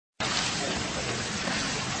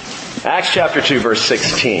Acts chapter 2, verse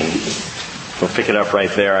 16. We'll pick it up right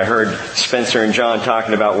there. I heard Spencer and John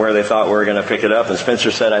talking about where they thought we were going to pick it up, and Spencer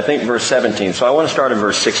said, I think verse 17. So I want to start in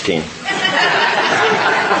verse 16.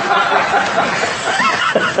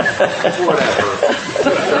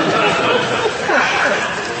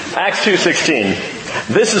 Acts 2:16.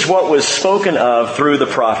 This is what was spoken of through the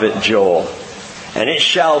prophet Joel. And it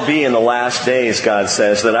shall be in the last days, God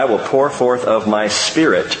says, that I will pour forth of my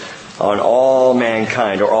Spirit on all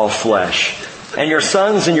mankind, or all flesh. And your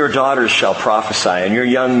sons and your daughters shall prophesy, and your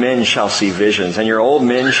young men shall see visions, and your old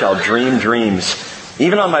men shall dream dreams.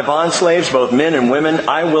 Even on my bondslaves, both men and women,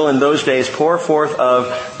 I will in those days pour forth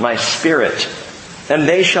of my Spirit, and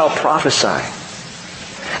they shall prophesy.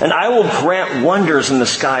 And I will grant wonders in the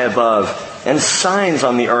sky above, and signs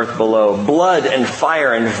on the earth below, blood and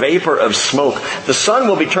fire and vapor of smoke. The sun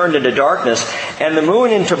will be turned into darkness, and the moon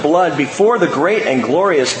into blood, before the great and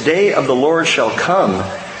glorious day of the Lord shall come.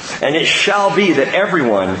 And it shall be that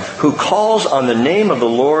everyone who calls on the name of the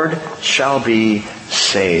Lord shall be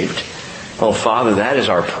saved. Oh, Father, that is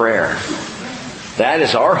our prayer. That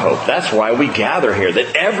is our hope. That's why we gather here,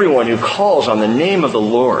 that everyone who calls on the name of the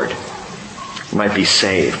Lord might be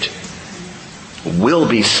saved. Will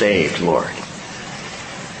be saved, Lord.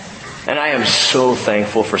 And I am so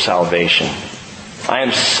thankful for salvation. I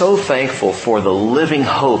am so thankful for the living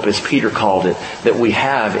hope, as Peter called it, that we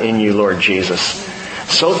have in you, Lord Jesus.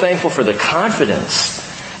 So thankful for the confidence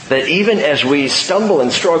that even as we stumble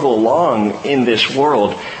and struggle along in this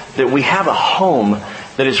world, that we have a home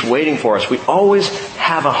that is waiting for us. We always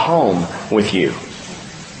have a home with you.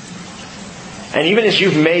 And even as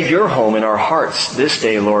you've made your home in our hearts this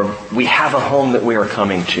day, Lord, we have a home that we are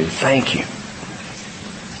coming to. Thank you.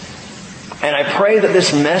 And I pray that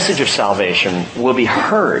this message of salvation will be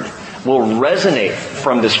heard, will resonate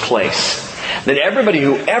from this place. That everybody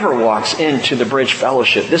who ever walks into the Bridge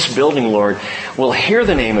Fellowship, this building, Lord, will hear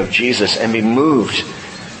the name of Jesus and be moved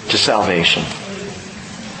to salvation.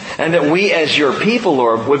 And that we as your people,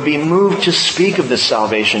 Lord, would be moved to speak of this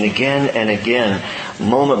salvation again and again,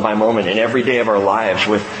 moment by moment, in every day of our lives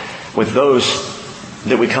with those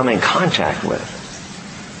that we come in contact with.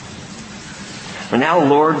 And now,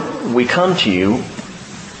 Lord, we come to you,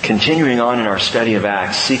 continuing on in our study of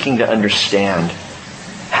Acts, seeking to understand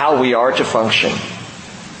how we are to function,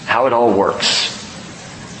 how it all works.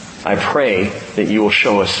 I pray that you will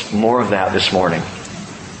show us more of that this morning.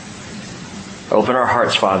 Open our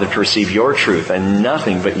hearts, Father, to receive your truth and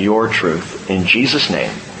nothing but your truth. In Jesus'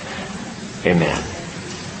 name, amen.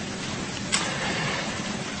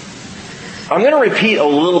 I'm going to repeat a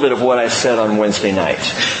little bit of what I said on Wednesday night.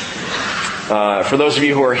 For those of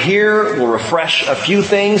you who are here, we'll refresh a few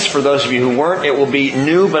things. For those of you who weren't, it will be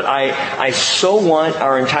new, but I so want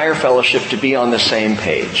our entire fellowship to be on the same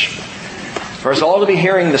page. For us all to be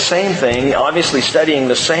hearing the same thing, obviously studying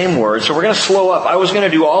the same words. So we're going to slow up. I was going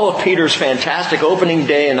to do all of Peter's fantastic opening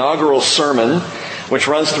day inaugural sermon, which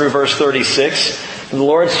runs through verse 36. The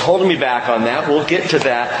Lord's holding me back on that. We'll get to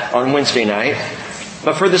that on Wednesday night.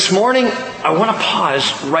 But for this morning, I want to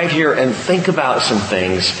pause right here and think about some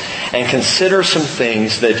things and consider some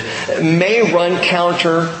things that may run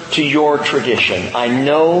counter to your tradition. I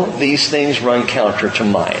know these things run counter to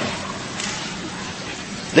mine.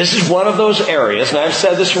 This is one of those areas, and I've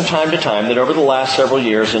said this from time to time, that over the last several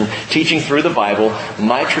years in teaching through the Bible,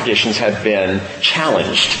 my traditions have been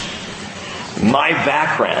challenged. My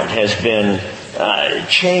background has been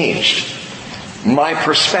changed. My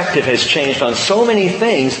perspective has changed on so many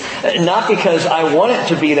things, not because I want it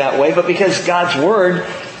to be that way, but because God's Word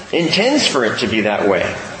intends for it to be that way.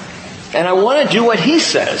 And I want to do what He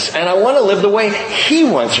says. And I want to live the way He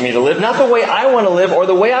wants me to live. Not the way I want to live or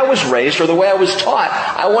the way I was raised or the way I was taught.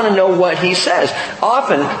 I want to know what He says.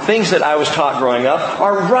 Often, things that I was taught growing up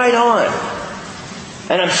are right on.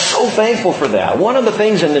 And I'm so thankful for that. One of the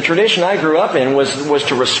things in the tradition I grew up in was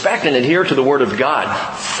to respect and adhere to the Word of God.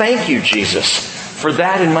 Thank you, Jesus, for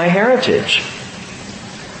that in my heritage.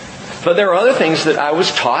 But there are other things that I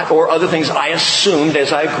was taught, or other things I assumed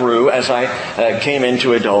as I grew, as I came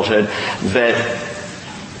into adulthood, that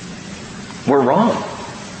were wrong.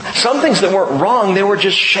 Some things that weren't wrong, they were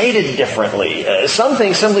just shaded differently. Some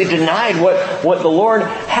things simply denied what the Lord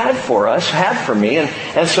had for us, had for me.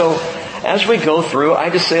 And so, as we go through, I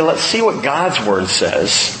just say, let's see what God's Word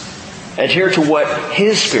says, adhere to what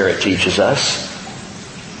His Spirit teaches us,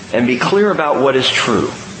 and be clear about what is true.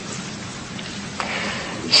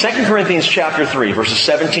 2 Corinthians chapter 3, verses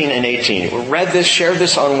 17 and 18. We read this, shared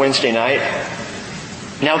this on Wednesday night.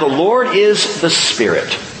 Now the Lord is the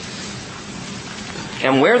Spirit.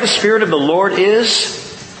 And where the Spirit of the Lord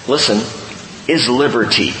is, listen, is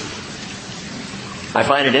liberty. I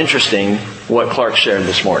find it interesting what Clark shared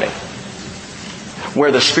this morning.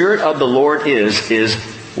 Where the Spirit of the Lord is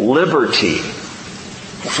liberty,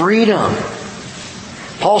 freedom.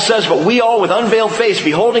 Paul says, but we all with unveiled face,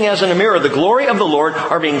 beholding as in a mirror the glory of the Lord,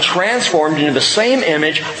 are being transformed into the same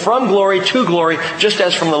image from glory to glory, just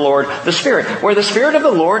as from the Lord the Spirit. Where the Spirit of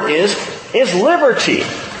the Lord is liberty.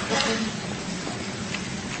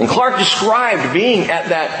 And Clark described being at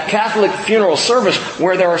that Catholic funeral service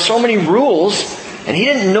where there are so many rules, and he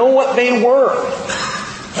didn't know what they were.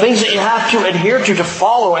 Things that you have to adhere to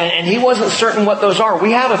follow, and he wasn't certain what those are.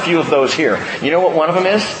 We have a few of those here. You know what one of them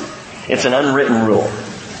is? It's an unwritten rule.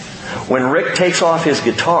 When Rick takes off his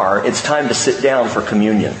guitar, it's time to sit down for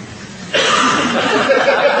communion.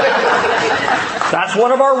 That's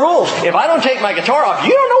one of our rules. If I don't take my guitar off,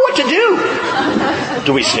 you don't know what to do.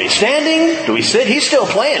 Do we stay standing? Do we sit? He's still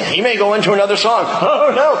playing. He may go into another song.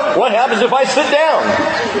 Oh no, what happens if I sit down?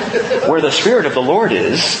 Where the Spirit of the Lord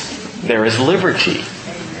is, there is liberty.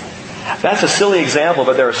 That's a silly example,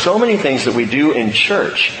 but there are so many things that we do in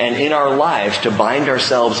church and in our lives to bind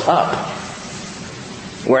ourselves up.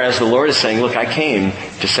 Whereas the Lord is saying, look, I came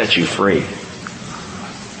to set you free.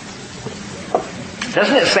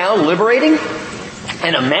 Doesn't it sound liberating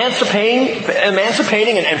and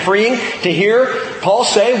emancipating and freeing to hear Paul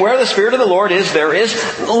say, where the Spirit of the Lord is, there is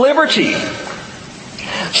liberty.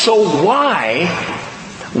 So why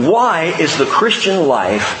is the Christian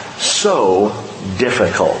life so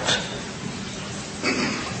difficult?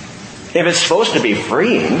 If it's supposed to be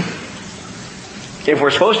freeing, if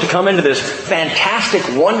we're supposed to come into this fantastic,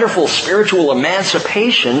 wonderful spiritual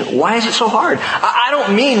emancipation, why is it so hard? I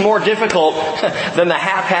don't mean more difficult than the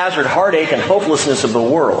haphazard heartache and hopelessness of the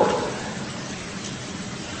world.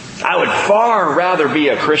 I would far rather be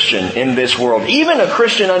a Christian in this world, even a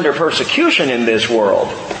Christian under persecution in this world,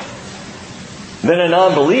 than a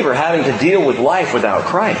non-believer having to deal with life without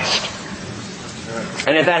Christ.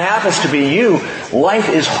 And if that happens to be you, life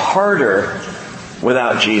is harder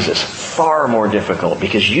without Jesus. Far more difficult,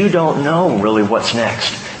 because you don't know really what's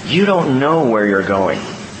next. You don't know where you're going.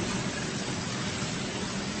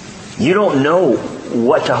 You don't know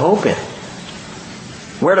what to hope in,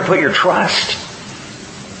 where to put your trust.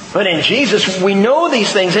 But in Jesus, we know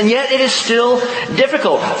these things, and yet it is still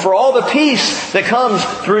difficult. For all the peace that comes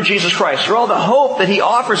through Jesus Christ, for all the hope that He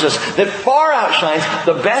offers us, that far outshines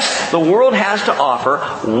the best the world has to offer,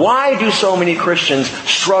 why do so many Christians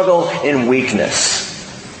struggle in weakness?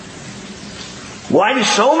 Why do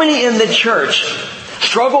so many in the church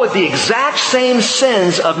struggle with the exact same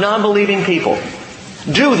sins of non-believing people?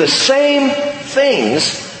 Do the same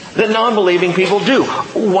things that non-believing people do?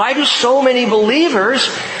 Why do so many believers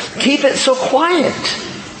keep it so quiet?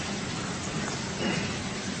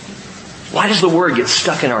 Why does the Word get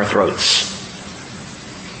stuck in our throats,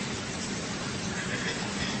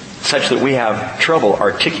 such that we have trouble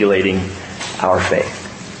articulating our faith?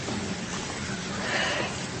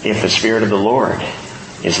 If the Spirit of the Lord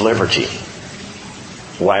is liberty,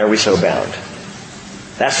 why are we so bound?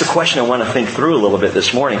 That's the question I want to think through a little bit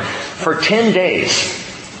this morning. For 10 days,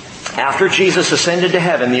 after Jesus ascended to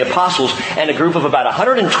heaven, the apostles and a group of about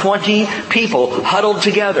 120 people huddled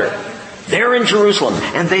together there in Jerusalem,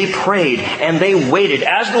 and they prayed and they waited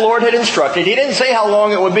as the Lord had instructed. He didn't say how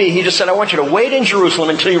long it would be. He just said, I want you to wait in Jerusalem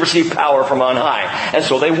until you receive power from on high. And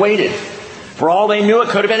so they waited. For all they knew, it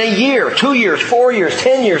could have been a year, 2 years, 4 years,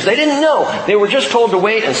 10 years. They didn't know. They were just told to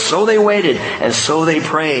wait, and so they waited, and so they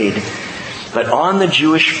prayed. But on the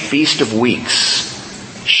Jewish Feast of Weeks,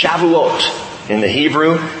 Shavuot in the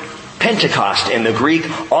Hebrew, Pentecost in the Greek,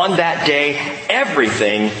 on that day,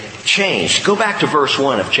 everything changed. Go back to verse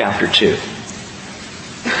 1 of chapter 2.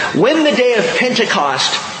 When the day of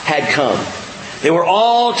Pentecost had come, they were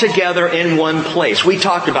all together in one place. We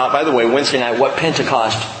talked about, by the way, Wednesday night, what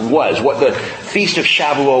Pentecost was, what the Feast of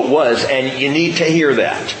Shavuot was, and you need to hear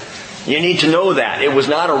that. You need to know that. It was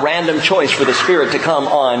not a random choice for the Spirit to come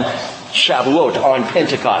on Shavuot, on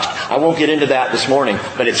Pentecost. I won't get into that this morning,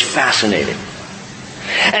 but it's fascinating.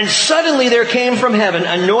 And suddenly there came from heaven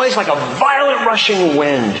a noise like a violent rushing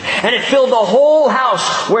wind, and it filled the whole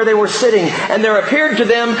house where they were sitting. And there appeared to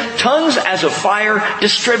them tongues as of fire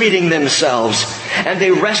distributing themselves. And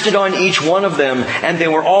they rested on each one of them. And they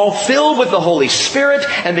were all filled with the Holy Spirit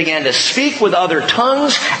and began to speak with other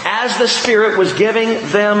tongues as the Spirit was giving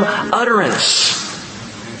them utterance.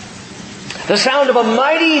 The sound of a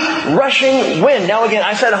mighty rushing wind. Now again,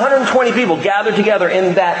 I said 120 people gathered together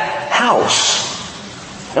in that house.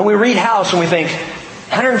 And we read house and we think,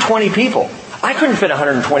 120 people. I couldn't fit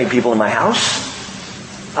 120 people in my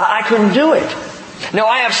house. I couldn't do it. Now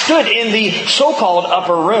I have stood in the so-called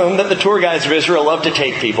upper room that the tour guides of Israel love to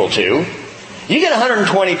take people to. You get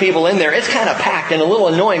 120 people in there, it's kind of packed and a little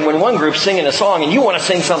annoying when one group's singing a song and you want to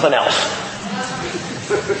sing something else.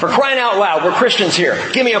 For crying out loud, we're Christians here.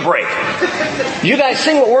 Give me a break. You guys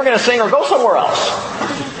sing what we're going to sing or go somewhere else.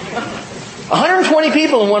 120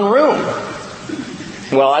 people in one room.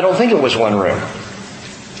 Well, I don't think it was one room.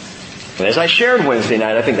 And as I shared Wednesday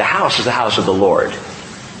night, I think the house is the house of the Lord.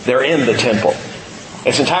 They're in the temple.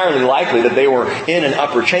 It's entirely likely that they were in an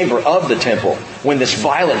upper chamber of the temple when this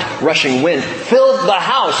violent, rushing wind filled the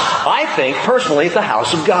house. I think, personally, the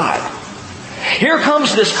house of God. Here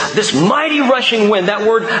comes this mighty rushing wind. That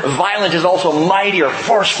word violent is also mighty or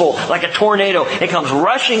forceful, like a tornado. It comes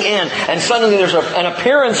rushing in, and suddenly there's an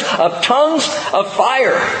appearance of tongues of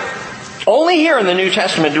fire. Only here in the New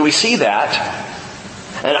Testament do we see that.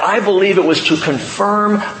 And I believe it was to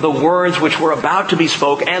confirm the words which were about to be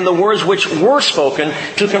spoken and the words which were spoken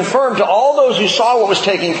to confirm to all those who saw what was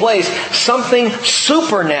taking place, something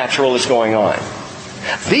supernatural is going on.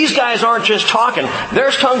 These guys aren't just talking.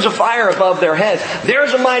 There's tongues of fire above their heads.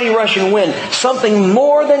 There's a mighty rushing wind. Something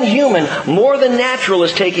more than human, more than natural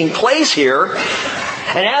is taking place here.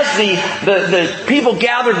 And as the people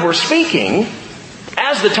gathered were speaking,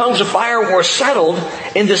 as the tongues of fire were settled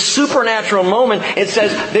in this supernatural moment, it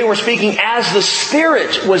says they were speaking as the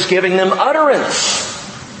Spirit was giving them utterance.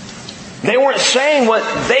 They weren't saying what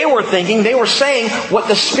they were thinking. They were saying what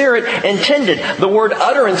the Spirit intended. The word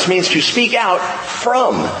utterance means to speak out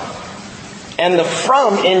from. And the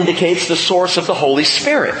from indicates the source of the Holy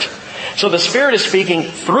Spirit. So the Spirit is speaking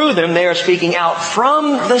through them. They are speaking out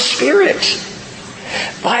from the Spirit.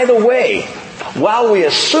 By the way, while we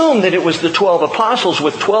assume that it was the 12 apostles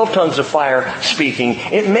with 12 tongues of fire speaking,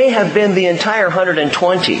 it may have been the entire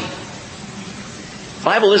 120. The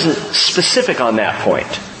Bible isn't specific on that point.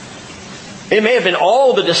 It may have been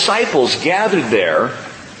all the disciples gathered there,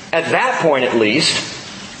 at that point at least,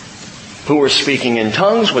 who were speaking in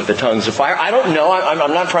tongues with the tongues of fire. I don't know.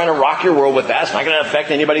 I'm not trying to rock your world with that. It's not going to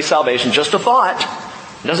affect anybody's salvation. Just a thought.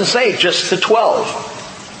 It doesn't say just the 12.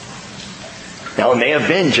 Now, it may have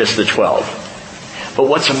been just the 12. But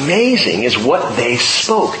what's amazing is what they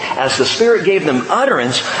spoke. As the Spirit gave them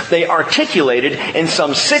utterance, they articulated in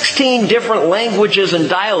some 16 different languages and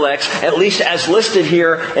dialects, at least as listed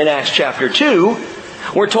here in Acts chapter 2.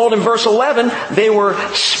 We're told in verse 11, they were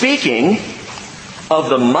speaking of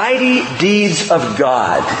the mighty deeds of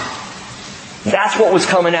God. That's what was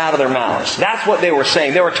coming out of their mouths. That's what they were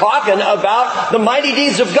saying. They were talking about the mighty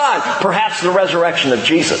deeds of God. Perhaps the resurrection of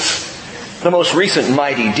Jesus. The most recent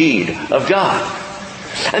mighty deed of God.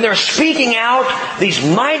 And they're speaking out these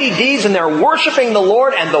mighty deeds and they're worshiping the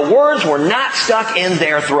Lord, and the words were not stuck in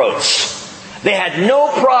their throats. They had no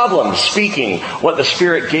problem speaking what the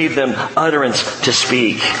Spirit gave them utterance to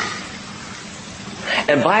speak.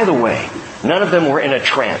 And by the way, none of them were in a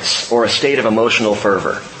trance or a state of emotional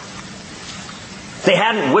fervor. They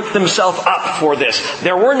hadn't whipped themselves up for this.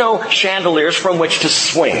 There were no chandeliers from which to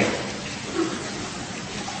swing.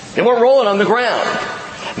 They weren't rolling on the ground.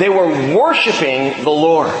 They were worshiping the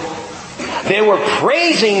Lord. They were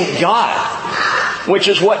praising God, which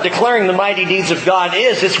is what declaring the mighty deeds of God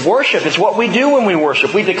is. It's worship. It's what we do when we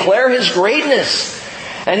worship. We declare His greatness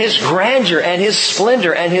and His grandeur and His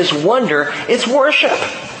splendor and His wonder. It's worship.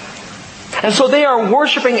 And so they are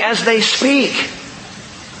worshiping as they speak.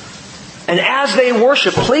 And as they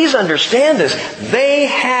worship, please understand this, they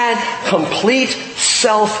had complete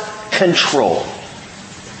self-control.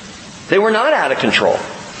 They were not out of control.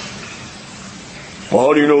 Well,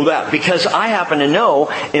 how do you know that? Because I happen to know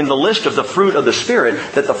in the list of the fruit of the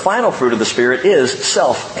Spirit that the final fruit of the Spirit is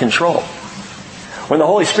self-control. When the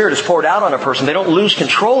Holy Spirit is poured out on a person, they don't lose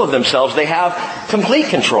control of themselves. They have complete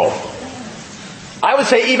control. I would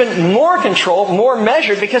say even more control, more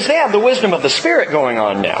measured, because they have the wisdom of the Spirit going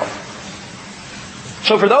on now.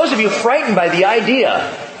 So for those of you frightened by the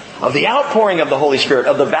idea of the outpouring of the Holy Spirit,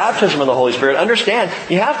 of the baptism of the Holy Spirit, understand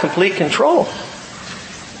you have complete control.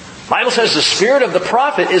 The Bible says the spirit of the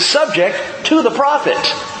prophet is subject to the prophet.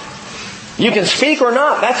 You can speak or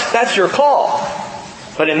not. That's your call.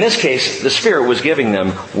 But in this case, the Spirit was giving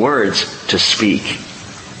them words to speak.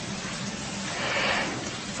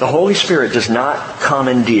 The Holy Spirit does not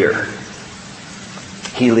commandeer.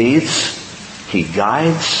 He leads. He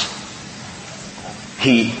guides.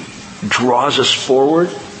 He draws us forward.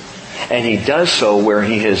 And He does so where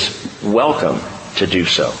He is welcome to do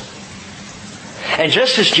so. And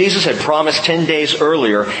just as Jesus had promised 10 days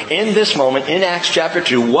earlier, in this moment, in Acts chapter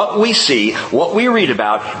 2, what we see, what we read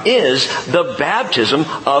about, is the baptism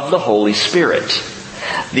of the Holy Spirit.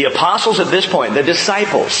 The apostles at this point, the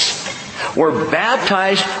disciples, were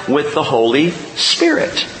baptized with the Holy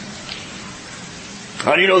Spirit.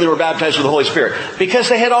 How do you know they were baptized with the Holy Spirit? Because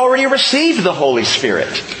they had already received the Holy Spirit.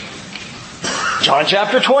 John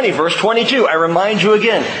chapter 20, verse 22. I remind you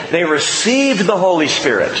again, they received the Holy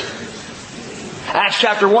Spirit. Acts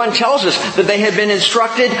chapter 1 tells us that they had been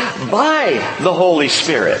instructed by the Holy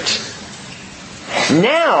Spirit.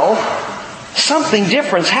 Now, something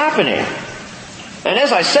different's happening. And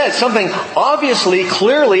as I said, something obviously,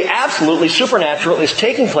 clearly, absolutely supernatural is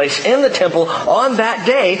taking place in the temple on that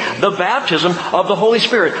day, the baptism of the Holy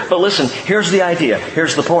Spirit. But listen, here's the idea.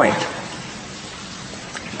 Here's the point.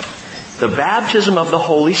 The baptism of the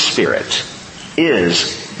Holy Spirit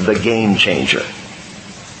is the game changer.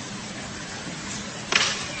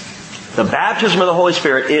 The baptism of the Holy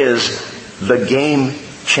Spirit is the game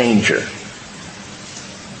changer.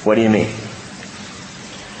 What do you mean?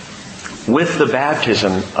 With the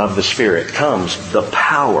baptism of the Spirit comes the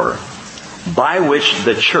power by which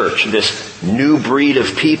the church, this new breed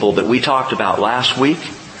of people that we talked about last week,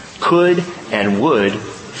 could and would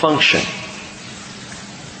function.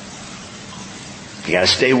 You got to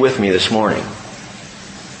stay with me this morning.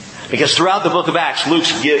 Because throughout the book of Acts, Luke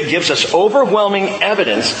gives us overwhelming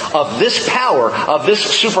evidence of this power, of this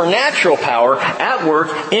supernatural power at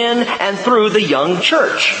work in and through the young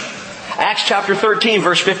church. Acts chapter 13,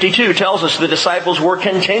 verse 52 tells us the disciples were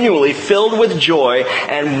continually filled with joy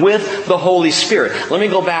and with the Holy Spirit. Let me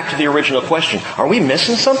go back to the original question. Are we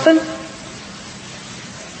missing something?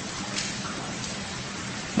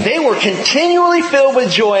 They were continually filled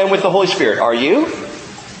with joy and with the Holy Spirit. Are you?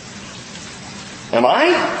 Am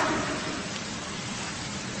I?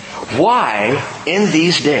 Why, in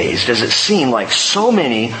these days, does it seem like so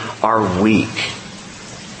many are weak?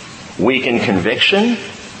 Weak in conviction?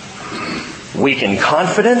 Weak in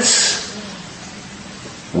confidence?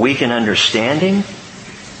 Weak in understanding?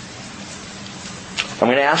 I'm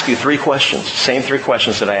going to ask you 3 questions. Same 3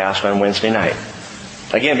 questions that I asked on Wednesday night.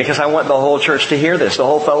 Again, because I want the whole church to hear this, the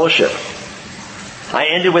whole fellowship. I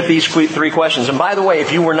ended with these 3 questions. And by the way,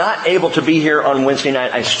 if you were not able to be here on Wednesday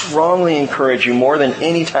night, I strongly encourage you more than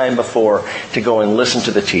any time before to go and listen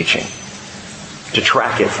to the teaching, to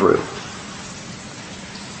track it through.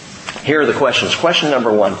 Here are the questions. Question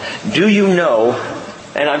number 1. Do you know,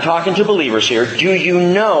 and I'm talking to believers here, do you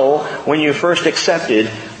know when you first accepted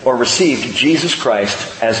or received Jesus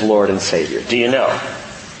Christ as Lord and Savior? Do you know?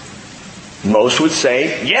 Most would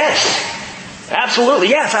say, yes. Absolutely,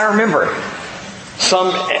 yes, I remember.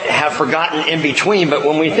 Some have forgotten in between, but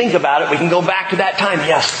when we think about it, we can go back to that time.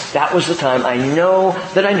 Yes, that was the time I know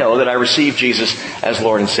that I received Jesus as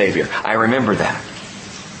Lord and Savior. I remember that.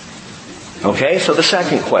 Okay, so the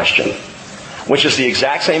second question, which is the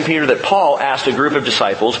exact same Peter that Paul asked a group of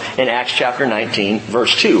disciples in Acts chapter 19,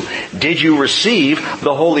 verse 2. Did you receive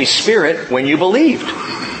the Holy Spirit when you believed?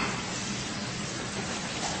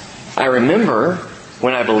 I remember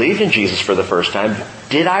when I believed in Jesus for the first time,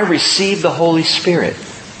 did I receive the Holy Spirit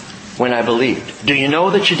when I believed? Do you know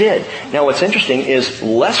that you did? Now what's interesting is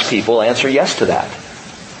less people answer yes to that.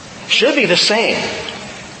 Should be the same.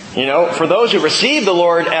 You know, for those who receive the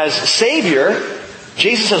Lord as Savior,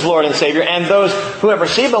 Jesus as Lord and Savior, and those who have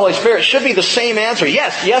received the Holy Spirit, should be the same answer.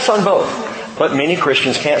 Yes, yes on both. But many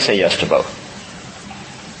Christians can't say yes to both.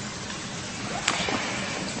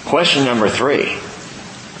 Question number 3.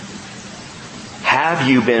 Have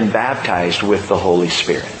you been baptized with the Holy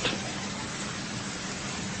Spirit?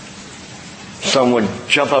 Some would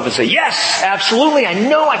jump up and say, yes, absolutely, I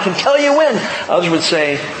know, I can tell you when. Others would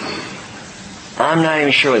say, I'm not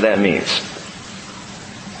even sure what that means.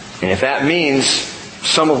 And if that means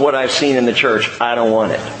some of what I've seen in the church, I don't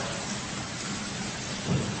want it.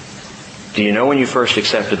 Do you know when you first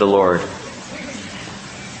accepted the Lord?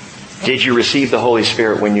 Did you receive the Holy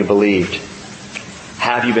Spirit when you believed?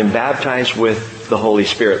 Have you been baptized with the Holy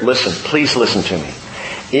Spirit? Listen, please listen to me.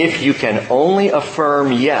 If you can only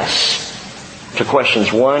affirm yes to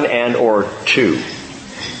questions 1 and or 2,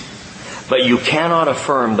 but you cannot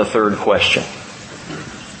affirm the third question,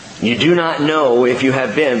 you do not know if you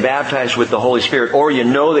have been baptized with the Holy Spirit, or you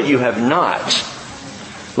know that you have not,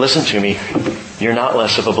 listen to me, you're not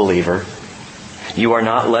less of a believer. You are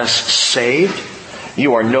not less saved.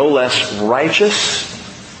 You are no less righteous.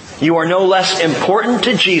 You are no less important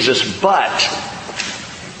to Jesus, but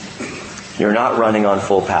you're not running on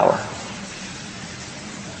full power.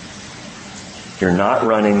 You're not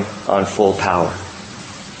running on full power.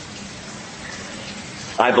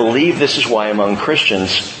 I believe this is why among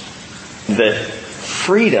Christians that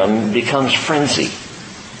freedom becomes frenzy.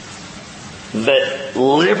 That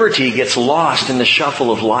liberty gets lost in the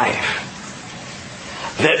shuffle of life.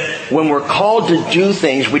 That when we're called to do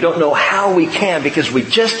things, we don't know how we can because we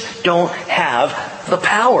just don't have the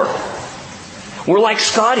power. We're like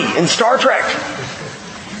Scotty in Star Trek.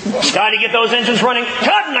 Scotty, get those engines running.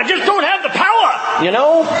 Captain, I just don't have the power. You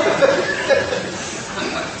know?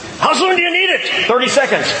 How soon do you need it? 30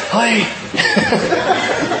 seconds. Hey.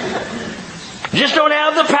 Just don't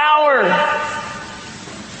have the power.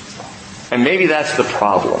 And maybe that's the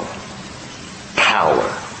problem. Power.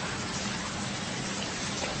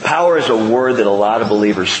 Power is a word that a lot of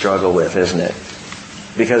believers struggle with, isn't it?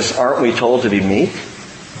 Because aren't we told to be meek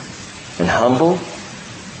and humble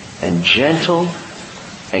and gentle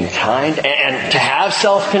and kind and to have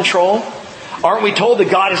self-control? Aren't we told that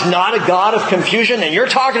God is not a God of confusion? And you're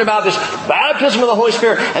talking about this baptism of the Holy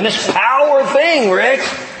Spirit and this power thing, Rick,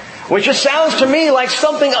 which just sounds to me like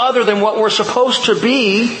something other than what we're supposed to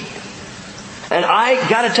be. And I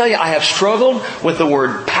got to tell you, I have struggled with the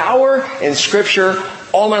word power in Scripture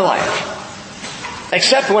all my life.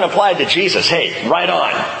 Except when applied to Jesus. Hey, right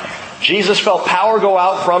on. Jesus felt power go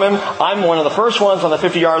out from Him. I'm one of the first ones on the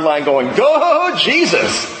 50-yard line going, go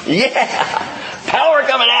Jesus! Yeah! Power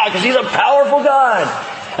coming out because He's a powerful God.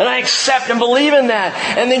 And I accept and believe in that.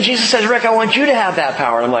 And then Jesus says, Rick, I want you to have that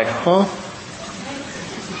power. And I'm like, huh?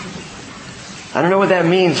 I don't know what that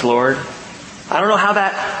means, Lord. I don't know how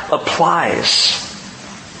that applies.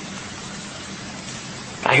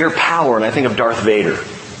 I hear power and I think of Darth Vader.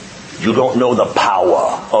 You don't know the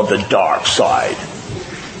power of the dark side.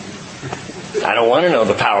 I don't want to know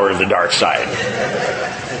the power of the dark side.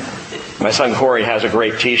 My son Corey has a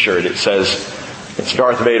great t-shirt. It says, it's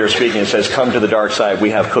Darth Vader speaking. It says, come to the dark side,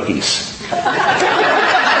 we have cookies.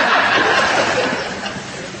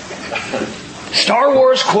 Star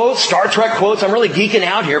Wars quotes, Star Trek quotes. I'm really geeking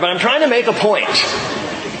out here, but I'm trying to make a point.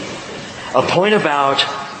 A point about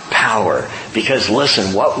power. Because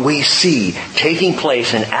listen, what we see taking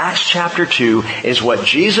place in Acts chapter 2 is what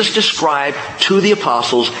Jesus described to the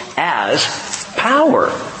apostles as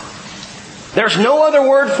power. There's no other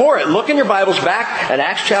word for it. Look in your Bibles back at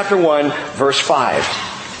Acts chapter 1, verse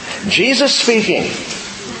 5. Jesus speaking.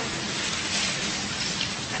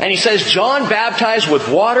 And He says, John baptized with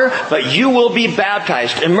water, but you will be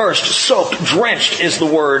baptized, immersed, soaked, drenched is the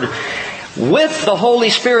word, with the Holy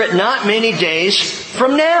Spirit not many days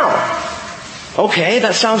from now. Okay,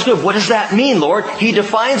 that sounds good. What does that mean, Lord? He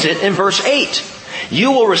defines it in verse 8.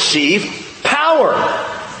 You will receive power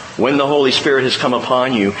when the Holy Spirit has come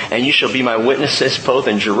upon you, and you shall be my witnesses both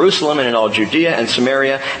in Jerusalem and in all Judea and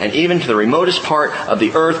Samaria and even to the remotest part of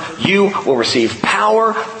the earth. You will receive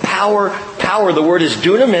power, power, power. The word is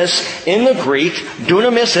dunamis in the Greek.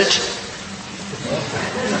 Dunamis it.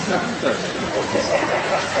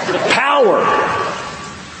 Power.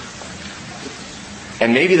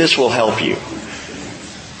 And maybe this will help you.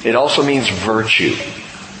 It also means virtue.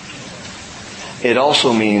 It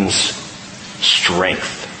also means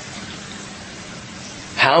strength.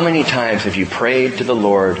 How many times have you prayed to the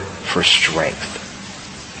Lord for strength?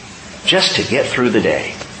 Just to get through the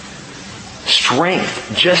day.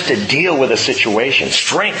 Strength just to deal with a situation.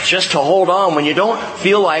 Strength just to hold on when you don't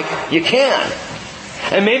feel like you can.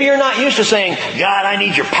 And maybe you're not used to saying, God, I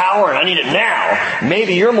need your power and I need it now.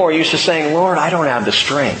 Maybe you're more used to saying, Lord, I don't have the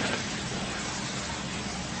strength.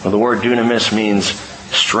 Well, the word dunamis means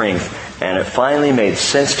strength. And it finally made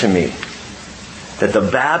sense to me that the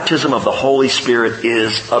baptism of the Holy Spirit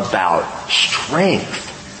is about strength.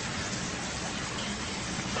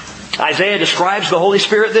 Isaiah describes the Holy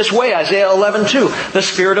Spirit this way. Isaiah 11:2. The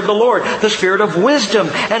Spirit of the Lord, the Spirit of wisdom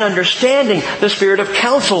and understanding, the Spirit of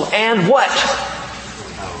counsel and what?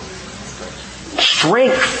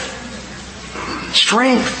 Strength.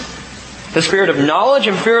 Strength. The Spirit of knowledge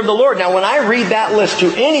and fear of the Lord. Now when I read that list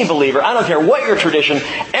to any believer, I don't care what your tradition,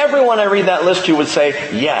 everyone I read that list to would say,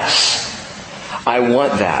 yes, I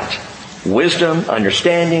want that. Wisdom,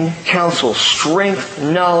 understanding, counsel, strength,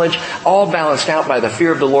 knowledge, all balanced out by the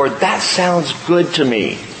fear of the Lord. That sounds good to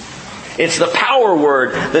me. It's the power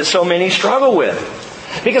word that so many struggle with.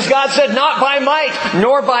 Because God said, not by might,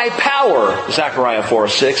 nor by power, Zechariah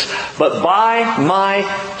 4:6, but by my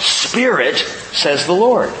Spirit, says the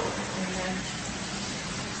Lord.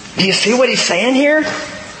 Do you see what He's saying here?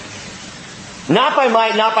 Not by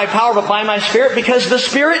might, not by power, but by my Spirit, because the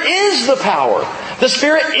Spirit is the power. The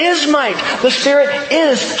Spirit is might. The Spirit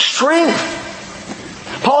is strength.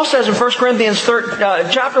 Paul says in 1 Corinthians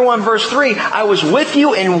chapter 1, verse 3, I was with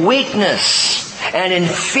you in weakness and in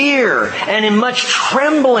fear and in much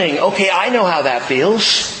trembling. Okay, I know how that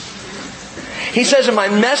feels. He says, in my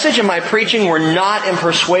message and my preaching were not in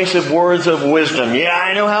persuasive words of wisdom. Yeah,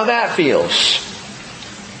 I know how that feels.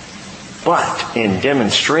 But in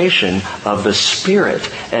demonstration of the Spirit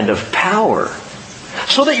and of power,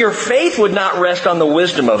 so that your faith would not rest on the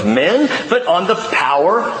wisdom of men, but on the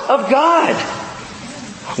power of God.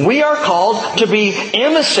 We are called to be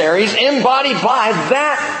emissaries embodied by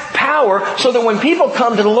that power so that when people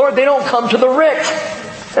come to the Lord, they don't come to the Rick.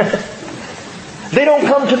 They don't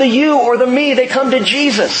come to the you or the me. They come to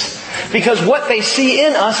Jesus. Because what they see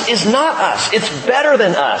in us is not us. It's better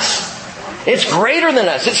than us. It's greater than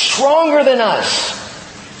us. It's stronger than us.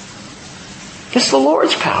 It's the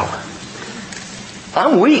Lord's power.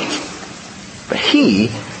 I'm weak, but He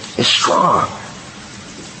is strong.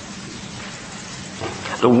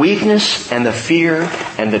 The weakness and the fear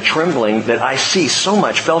and the trembling that I see so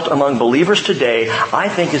much felt among believers today, I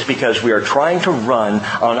think is because we are trying to run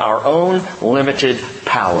on our own limited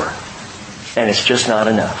power. And it's just not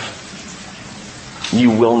enough.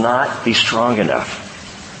 You will not be strong enough.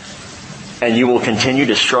 And you will continue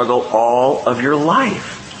to struggle all of your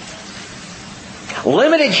life.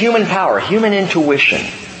 Limited human power, human intuition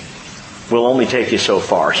will only take you so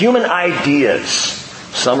far. Human ideas,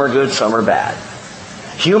 some are good, some are bad.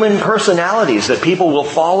 Human personalities that people will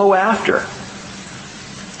follow after.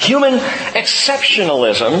 Human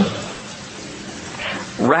exceptionalism,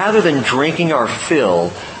 rather than drinking our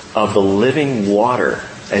fill of the living water,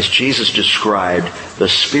 as Jesus described the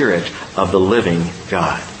Spirit of the living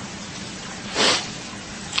God.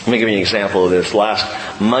 Let me give you an example of this. Last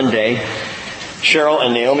Monday, Cheryl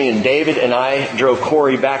and Naomi and David and I drove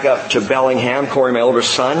Corey back up to Bellingham. Corey, my older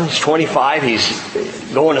son, he's 25.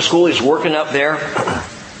 He's going to school. He's working up there.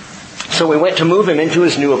 So we went to move him into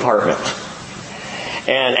his new apartment.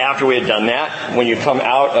 And after we had done that, when you come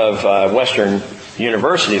out of Western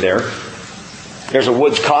University there's a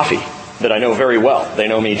Woods Coffee that I know very well. They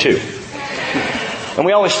know me too. And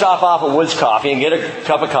we always stop off at Woods Coffee and get a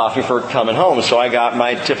cup of coffee for coming home. So I got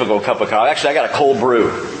my typical cup of coffee. Actually, I got a cold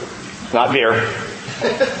brew. Not beer.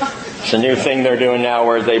 It's a new thing they're doing now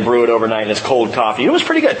where they brew it overnight and it's cold coffee. It was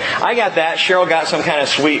pretty good. I got that. Cheryl got some kind of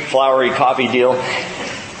sweet, flowery coffee deal.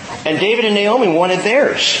 And David and Naomi wanted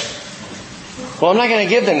theirs. Well, I'm not going to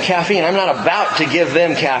give them caffeine. I'm not about to give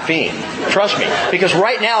them caffeine. Trust me. Because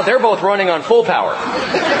right now, they're both running on full power.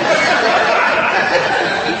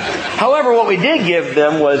 However, what we did give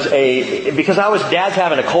them was because Dad's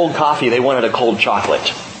having a cold coffee, they wanted a cold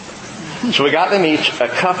chocolate. So we got them each a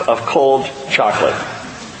cup of cold chocolate.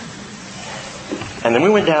 And then we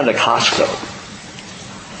went down to Costco.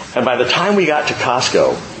 And by the time we got to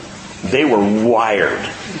Costco, they were wired.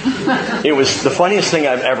 It was the funniest thing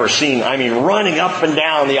I've ever seen. I mean, running up and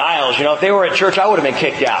down the aisles. You know, if they were at church, I would have been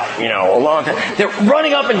kicked out, a long time. They're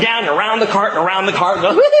running up and down and around the cart and around the cart.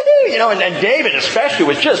 And, and David especially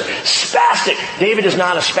was just spastic. David is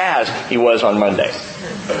not a spaz. He was on Monday.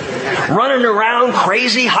 Running around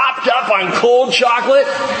crazy, hopped up on cold chocolate.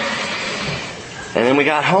 And then we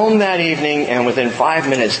got home that evening, and within 5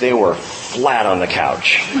 minutes, they were flat on the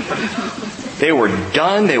couch. They were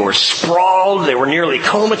done. They were sprawled. They were nearly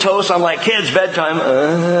comatose. I'm like, kids, bedtime.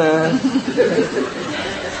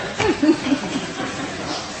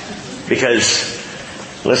 Because,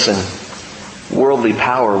 listen, worldly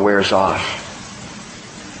power wears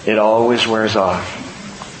off. It always wears off.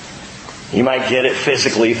 You might get it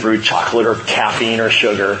physically through chocolate or caffeine or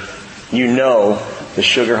sugar. You know the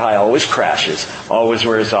sugar high always crashes, always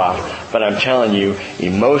wears off. But I'm telling you,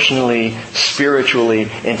 emotionally, spiritually,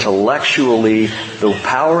 intellectually, the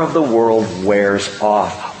power of the world wears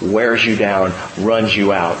off, wears you down, runs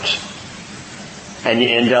you out. And you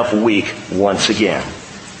end up weak once again.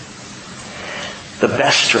 The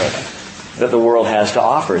best strength that the world has to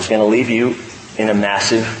offer is going to leave you in a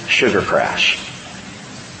massive sugar crash.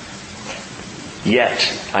 Yet,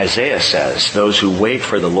 Isaiah says, those who wait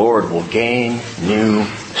for the Lord will gain new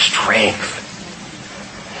strength.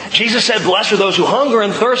 Jesus said, blessed are those who hunger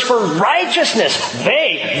and thirst for righteousness.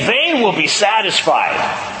 They will be satisfied.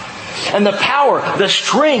 And the power, the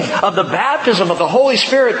strength of the baptism of the Holy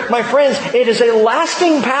Spirit, my friends, it is a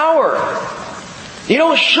lasting power. You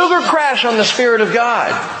don't sugar crash on the Spirit of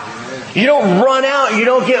God. You don't run out, you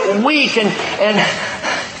don't get weak and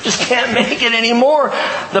just can't make it anymore.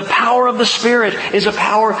 The power of the Spirit is a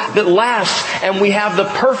power that lasts. And we have the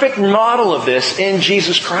perfect model of this in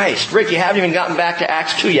Jesus Christ. Rick, you haven't even gotten back to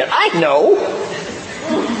Acts 2 yet. I know.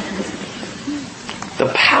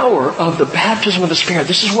 The power of the baptism of the Spirit.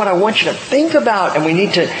 This is what I want you to think about. And we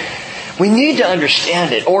need to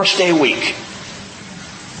understand it or stay weak.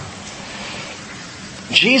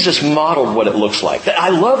 Jesus modeled what it looks like. I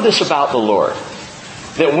love this about the Lord.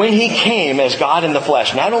 That when He came as God in the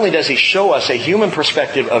flesh, not only does He show us a human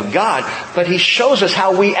perspective of God, but He shows us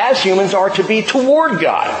how we as humans are to be toward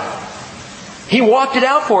God. He walked it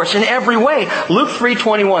out for us in every way. Luke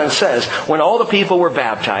 3:21 says, when all the people were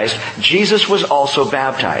baptized, Jesus was also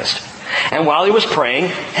baptized. And while he was praying,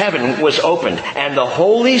 heaven was opened, and the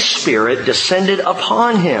Holy Spirit descended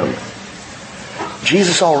upon him.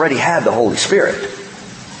 Jesus already had the Holy Spirit.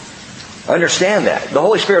 Understand that. The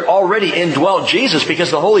Holy Spirit already indwelt Jesus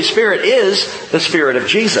because the Holy Spirit is the Spirit of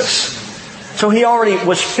Jesus. So he already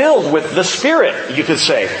was filled with the Spirit, you could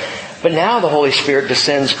say. But now the Holy Spirit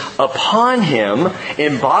descends upon him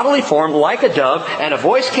in bodily form like a dove, and a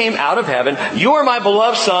voice came out of heaven, "You are my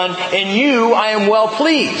beloved Son, in you I am well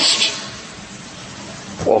pleased."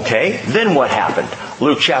 Okay, then what happened?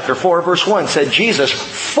 Luke chapter 4 verse 1 said Jesus,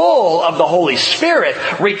 full of the Holy Spirit,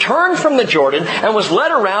 returned from the Jordan and was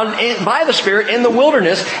led around by the Spirit in the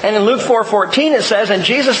wilderness. And in Luke 4:14 it says, "And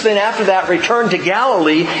Jesus then after that returned to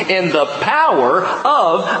Galilee in the power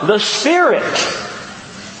of the Spirit."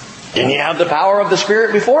 Didn't he have the power of the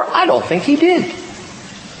Spirit before? I don't think he did.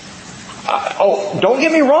 Don't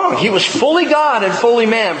get me wrong. He was fully God and fully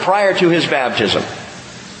man prior to his baptism.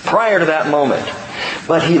 Prior to that moment.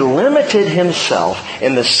 But he limited himself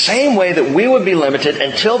in the same way that we would be limited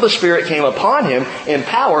until the Spirit came upon him in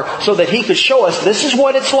power so that he could show us this is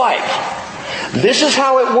what it's like. This is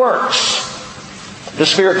how it works. The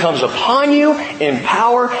Spirit comes upon you in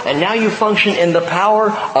power, and now you function in the power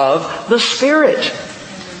of the Spirit.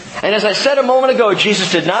 And as I said a moment ago,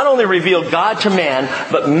 Jesus did not only reveal God to man,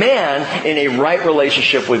 but man in a right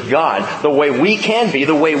relationship with God, the way we can be,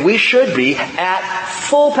 the way we should be, at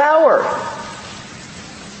full power.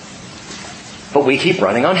 But we keep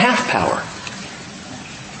running on half power.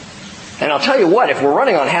 And I'll tell you what, if we're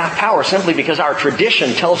running on half power simply because our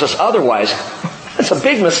tradition tells us otherwise, that's a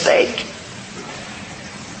big mistake.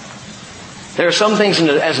 There are some things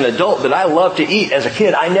as an adult that I love to eat. As a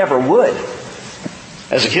kid, I never would.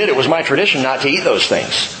 As a kid, it was my tradition not to eat those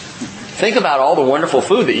things. Think about all the wonderful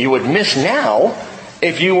food that you would miss now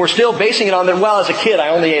if you were still basing it on that, well, as a kid, I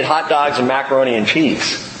only ate hot dogs and macaroni and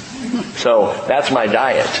cheese. So that's my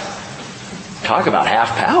diet. Talk about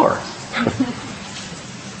half power.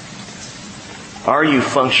 Are you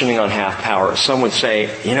functioning on half power? Some would say,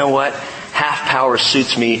 you know what? Half power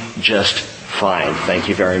suits me just fine. Thank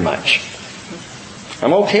you very much.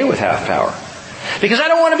 I'm okay with half power. Because I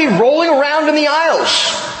don't want to be rolling around in the aisles.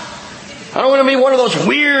 I don't want to be one of those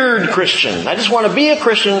weird Christians. I just want to be a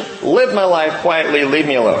Christian, live my life quietly, leave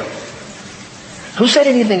me alone. Who said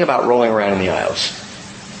anything about rolling around in the aisles?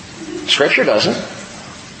 Scripture doesn't.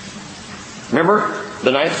 Remember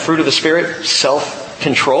the ninth fruit of the Spirit?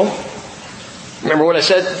 Self-control. Remember what I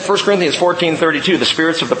said? 1 Corinthians 14:32, the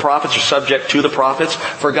spirits of the prophets are subject to the prophets,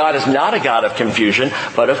 for God is not a God of confusion,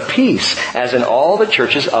 but of peace, as in all the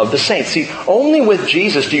churches of the saints. See, only with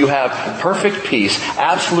Jesus do you have perfect peace,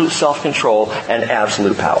 absolute self-control, and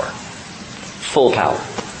absolute power. Full power.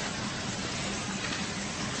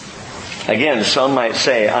 Again, some might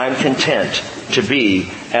say, I'm content to be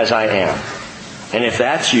as I am. And if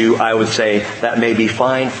that's you, I would say that may be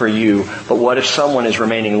fine for you. But what if someone is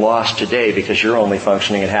remaining lost today because you're only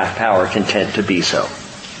functioning at half power, content to be so?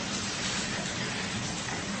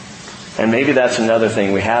 And maybe that's another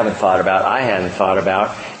thing we haven't thought about, I hadn't thought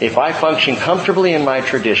about. If I function comfortably in my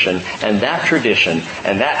tradition and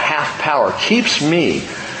that half power keeps me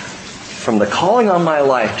from the calling on my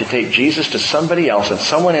life to take Jesus to somebody else, and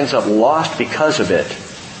someone ends up lost because of it,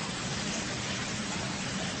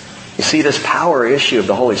 you see, this power issue of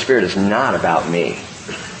the Holy Spirit is not about me.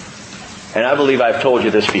 And I believe I've told you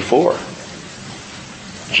this before.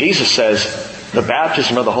 Jesus says the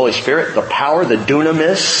baptism of the Holy Spirit, the power, the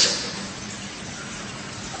dunamis,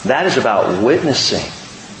 that is about witnessing.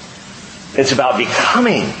 It's about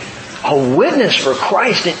becoming a witness for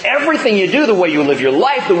Christ in everything you do, the way you live your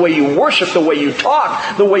life, the way you worship, the way you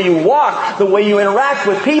talk, the way you walk, the way you interact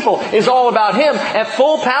with people is all about Him at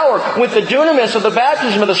full power with the dunamis of the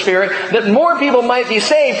baptism of the Spirit, that more people might be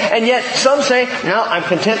saved. And yet some say, no, I'm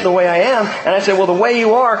content the way I am. And I say, well, the way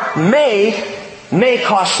you are may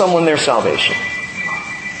cost someone their salvation.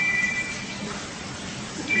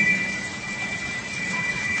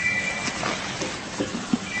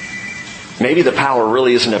 Maybe the power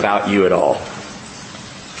really isn't about you at all.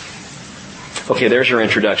 Okay, there's your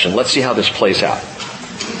introduction. Let's see how this plays out.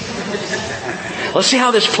 Let's see how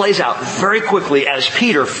this plays out very quickly as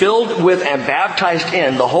Peter, filled with and baptized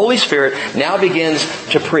in the Holy Spirit, now begins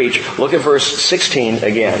to preach. Look at verse 16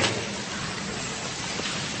 again.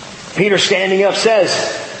 Peter, standing up, says,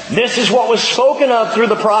 "This is what was spoken of through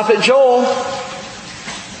the prophet Joel.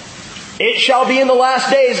 It shall be in the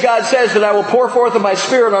last days, God says, that I will pour forth of my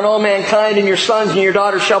Spirit on all mankind, and your sons and your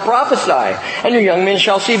daughters shall prophesy, and your young men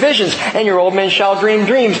shall see visions, and your old men shall dream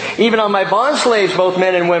dreams. Even on my bondslaves, both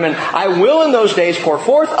men and women, I will in those days pour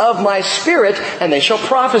forth of my Spirit, and they shall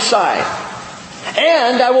prophesy.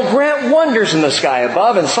 And I will grant wonders in the sky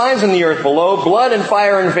above and signs in the earth below, blood and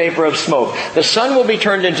fire and vapor of smoke. The sun will be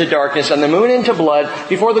turned into darkness and the moon into blood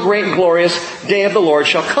before the great and glorious day of the Lord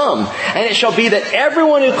shall come. And it shall be that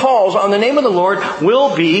everyone who calls on the name of the Lord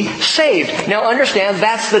will be saved. Now understand,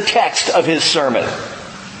 that's the text of his sermon.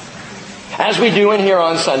 As we do in here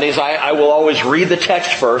on Sundays, I will always read the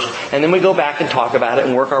text first, and then we go back and talk about it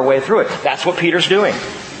and work our way through it. That's what Peter's doing.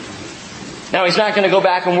 Now, he's not going to go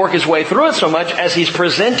back and work his way through it so much as he's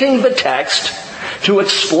presenting the text to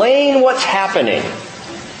explain what's happening.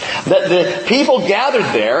 That the people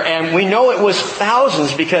gathered there, and we know it was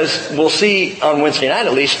thousands because we'll see on Wednesday night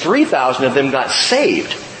at least 3,000 of them got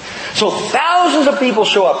saved. So thousands of people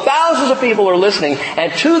show up, thousands of people are listening,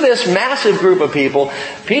 and to this massive group of people,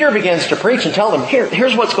 Peter begins to preach and tell them,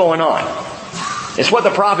 here's what's going on. It's what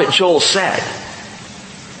the prophet Joel said.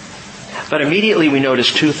 But immediately we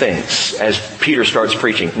notice two things as Peter starts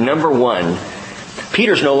preaching. Number one,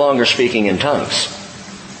 Peter's no longer speaking in tongues.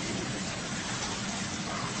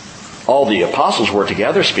 All the apostles were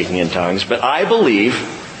together speaking in tongues, but I believe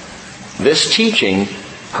this teaching,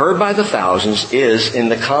 heard by the thousands, is in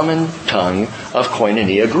the common tongue of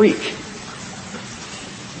Koinonia Greek.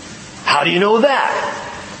 How do you know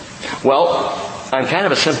that? Well, I'm kind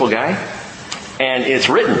of a simple guy, and it's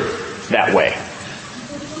written that way.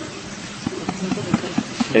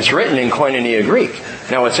 It's written in Koinonia Greek.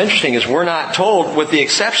 Now what's interesting is we're not told, with the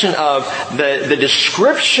exception of the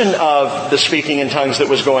description of the speaking in tongues that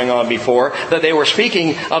was going on before, that they were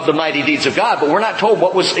speaking of the mighty deeds of God, but we're not told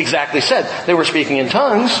what was exactly said. They were speaking in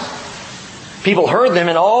tongues. People heard them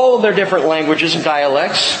in all of their different languages and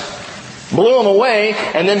dialects, blew them away,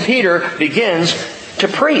 and then Peter begins to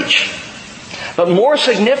preach. But more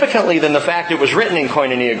significantly than the fact it was written in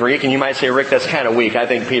Koinonia Greek, and you might say, Rick, that's kind of weak. I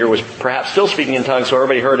think Peter was perhaps still speaking in tongues, so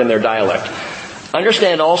everybody heard in their dialect.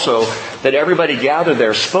 Understand also that everybody gathered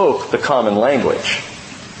there spoke the common language.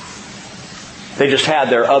 They just had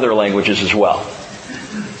their other languages as well.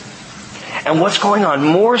 And what's going on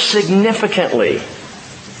more significantly,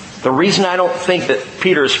 the reason I don't think that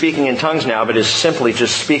Peter is speaking in tongues now, but is simply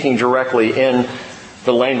just speaking directly in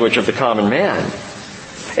the language of the common man,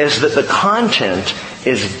 is that the content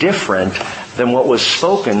is different than what was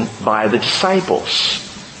spoken by the disciples.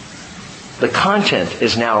 The content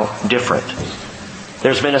is now different.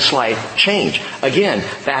 There's been a slight change. Again,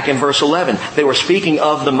 back in verse 11, they were speaking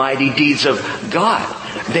of the mighty deeds of God.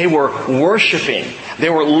 They were worshiping. They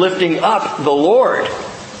were lifting up the Lord.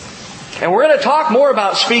 And we're going to talk more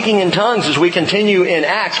about speaking in tongues as we continue in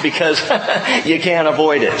Acts because you can't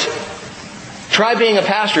avoid it. Try being a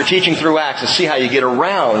pastor teaching through Acts and see how you get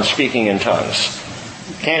around speaking in tongues.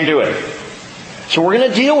 Can't do it. So we're going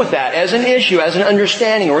to deal with that as an issue, as an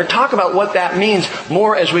understanding. We're going to talk about what that means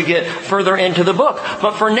more as we get further into the book.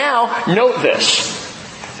 But for now, note this.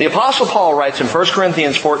 The Apostle Paul writes in 1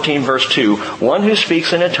 Corinthians 14 verse 2, "One who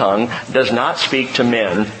speaks in a tongue does not speak to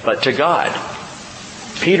men, but to God."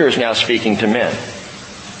 Peter is now speaking to men.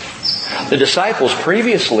 The disciples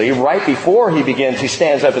previously, right before he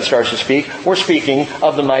stands up and starts to speak, were speaking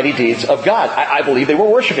of the mighty deeds of God. I believe they were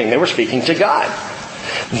worshiping. They were speaking to God.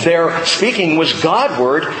 Their speaking was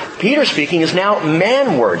Godward. Peter's speaking is now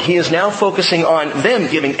manward. He is now focusing on them,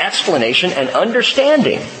 giving explanation and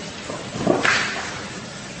understanding.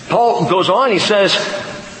 Paul goes on, he says,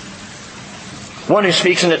 "One who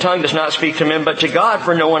speaks in a tongue does not speak to men but to God,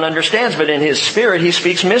 for no one understands, but in his spirit he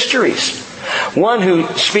speaks mysteries. One who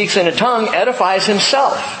speaks in a tongue edifies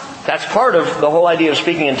himself." That's part of the whole idea of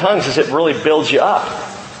speaking in tongues, is it really builds you up.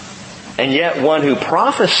 And yet one who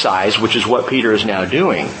prophesies, which is what Peter is now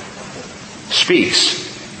doing, speaks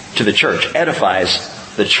to the church, edifies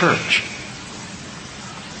the church.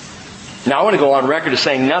 Now I want to go on record as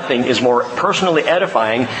saying nothing is more personally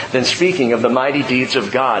edifying than speaking of the mighty deeds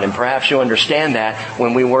of God. And perhaps you'll understand that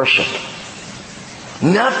when we worship.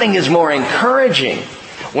 Nothing is more encouraging.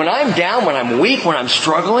 When I'm down, when I'm weak, when I'm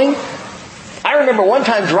struggling. I remember one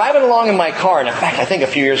time driving along in my car, and in fact I think a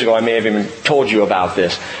few years ago I may have even told you about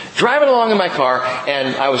this. Driving along in my car,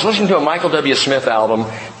 and I was listening to a Michael W. Smith album,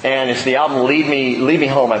 and it's the album Lead Me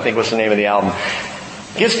Home, I think was the name of the album.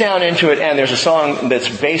 Gets down into it, and there's a song that's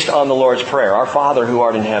based on the Lord's Prayer. "Our Father who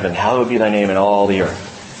art in heaven, hallowed be thy name in all the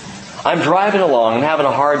earth." I'm driving along, I'm having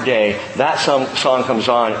a hard day, that song comes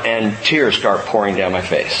on, and tears start pouring down my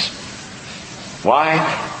face. Why?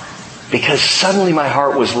 Because suddenly my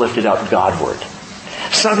heart was lifted up Godward.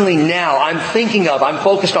 Suddenly now I'm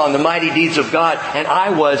focused on the mighty deeds of God, and I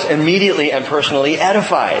was immediately and personally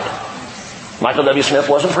edified. Michael W. Smith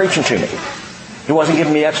wasn't preaching to me. He wasn't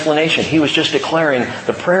giving me explanation. He was just declaring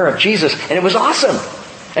the prayer of Jesus, and it was awesome.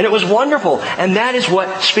 And it was wonderful. And that is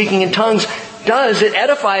what speaking in tongues does, it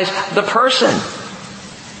edifies the person.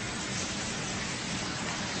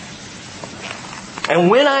 And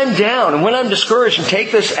when I'm down and when I'm discouraged, and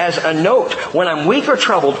take this as a note, when I'm weak or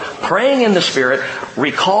troubled, praying in the Spirit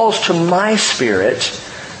recalls to my spirit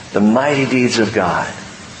the mighty deeds of God.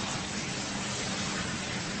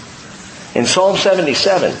 In Psalm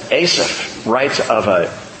 77, Asaph writes of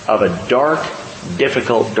a dark,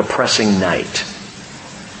 difficult, depressing night.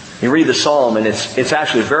 You read the psalm, and it's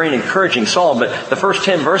actually a very encouraging psalm, but the first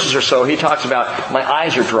 10 verses or so, he talks about, my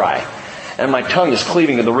eyes are dry, and my tongue is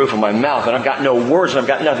cleaving to the roof of my mouth, and I've got no words, and I've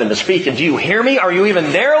got nothing to speak. And do you hear me? Are you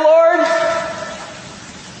even there, Lord?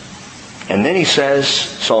 And then he says,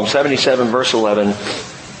 Psalm 77, verse 11,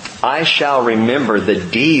 I shall remember the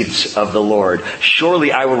deeds of the Lord.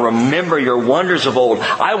 Surely I will remember your wonders of old.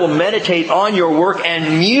 I will meditate on your work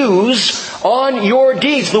and muse on your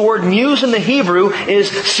deeds. The word muse in the Hebrew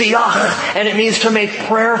is siyach, and it means to make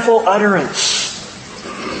prayerful utterance.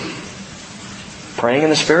 Praying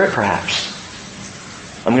in the Spirit, perhaps.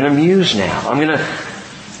 I'm going to muse now. I'm going to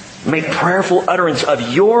make prayerful utterance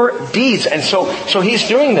of your deeds. And so he's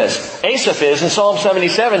doing this. Asaph is in Psalm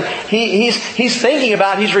 77. He's thinking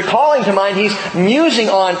about, he's recalling to mind, he's musing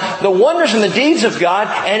on the wonders and the deeds of God,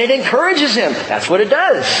 and it encourages him. That's what it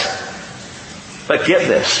does. But get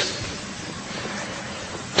this.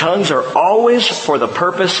 Tongues are always for the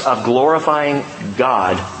purpose of glorifying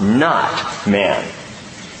God, not man.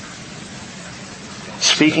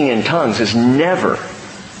 Speaking in tongues is never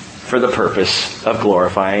for the purpose of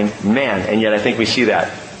glorifying man. And yet I think we see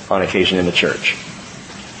that on occasion in the church.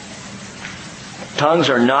 Tongues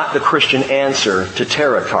are not the Christian answer to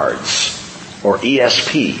tarot cards or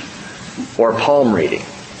ESP or palm reading.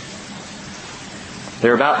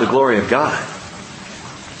 They're about the glory of God.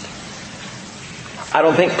 I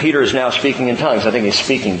don't think Peter is now speaking in tongues. I think he's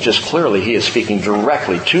speaking just clearly. He is speaking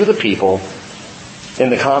directly to the people in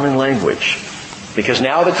the common language. Because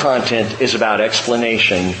now the content is about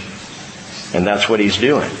explanation, and that's what he's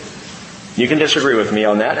doing. You can disagree with me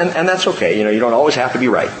on that, and that's okay. You don't always have to be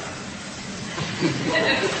right.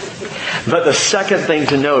 But the second thing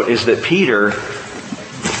to note is that Peter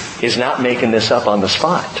is not making this up on the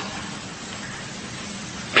spot.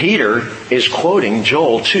 Peter is quoting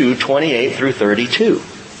Joel 2:28 through 32.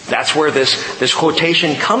 That's where this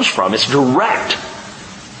quotation comes from. It's direct.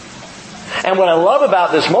 And what I love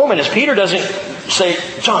about this moment is Peter doesn't say,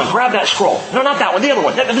 John, grab that scroll. No, not that one, the other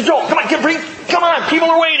one. Joel, come on, come on, people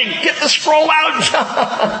are waiting. Get the scroll out,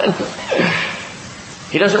 John.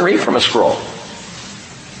 He doesn't read from a scroll.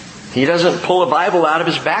 He doesn't pull a Bible out of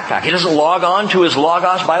his backpack. He doesn't log on to his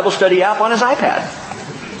Logos Bible study app on his iPad.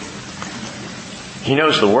 He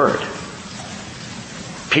knows the Word.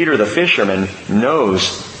 Peter the fisherman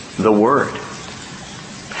knows the Word.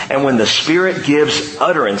 And when the Spirit gives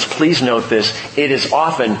utterance, please note this, it is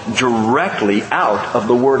often directly out of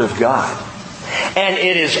the Word of God. And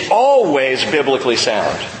it is always biblically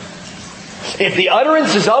sound. If the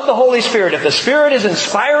utterance is of the Holy Spirit, if the Spirit is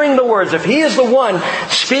inspiring the words, if He is the one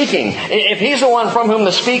speaking, if He's the one from whom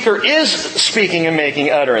the speaker is speaking and making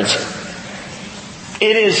utterance,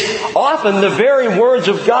 it is often the very words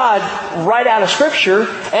of God right out of Scripture,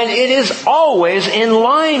 and it is always in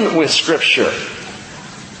line with Scripture.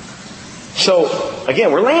 So,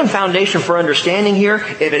 again, we're laying foundation for understanding here.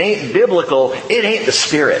 If it ain't biblical, it ain't the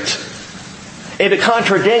Spirit. If it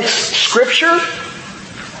contradicts Scripture,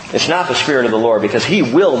 it's not the Spirit of the Lord, because He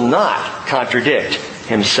will not contradict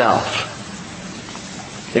Himself.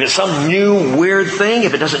 If it's some new weird thing,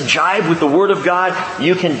 if it doesn't jibe with the Word of God,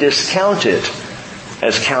 you can discount it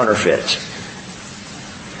as counterfeit.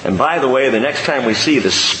 And by the way, the next time we see a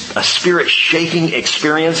Spirit-shaking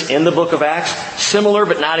experience in the book of Acts, similar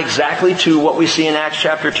but not exactly to what we see in Acts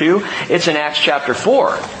chapter 2, it's in Acts chapter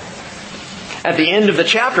 4. At the end of the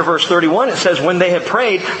chapter, verse 31, it says, when they had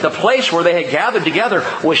prayed, the place where they had gathered together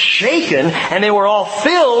was shaken, and they were all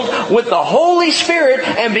filled with the Holy Spirit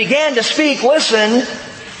and began to speak, listen,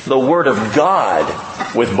 the Word of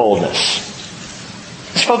God with boldness.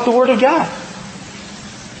 They spoke the Word of God.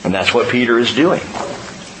 And that's what Peter is doing.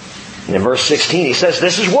 And in verse 16 he says,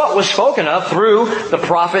 this is what was spoken of through the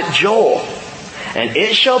prophet Joel. And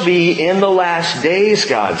it shall be in the last days,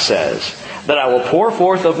 God says, that I will pour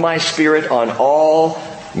forth of my Spirit on all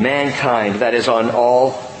mankind, that is, on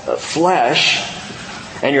all flesh.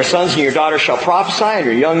 And your sons and your daughters shall prophesy, and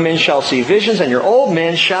your young men shall see visions, and your old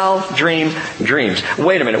men shall dream dreams.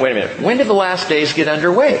 Wait a minute. When did the last days get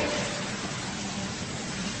underway?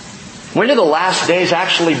 When did the last days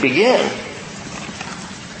actually begin?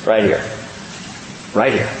 Right here.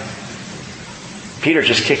 Right here. Peter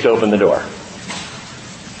just kicked open the door.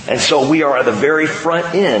 And so we are at the very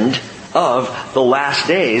front end of the last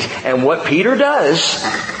days. And what Peter does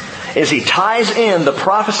is he ties in the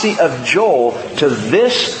prophecy of Joel to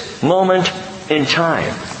this moment in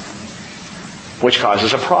time, which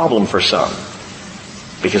causes a problem for some.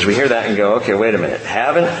 Because we hear that and go, okay, wait a minute.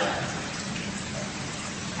 Haven't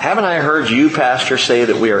I heard you, Pastor, say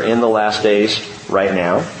that we are in the last days right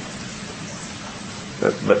now?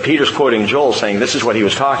 But Peter's quoting Joel saying this is what he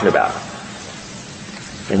was talking about.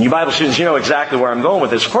 And you Bible students, you know exactly where I'm going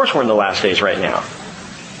with this. Of course we're in the last days right now.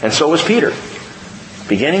 And so was Peter.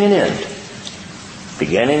 Beginning and end.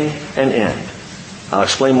 Beginning and end. I'll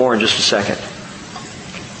explain more in just a second.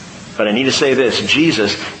 But I need to say this.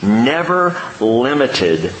 Jesus never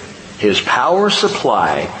limited His power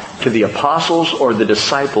supply to the apostles or the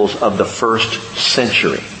disciples of the first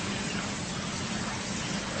century.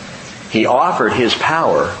 He offered His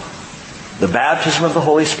power, the baptism of the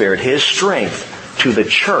Holy Spirit, His strength, to the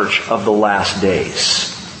church of the last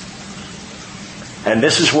days. And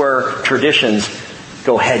this is where traditions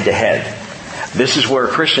go head to head. This is where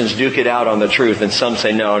Christians duke it out on the truth, and some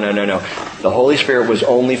say, no. The Holy Spirit was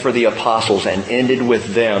only for the apostles and ended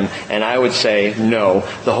with them. And I would say, no,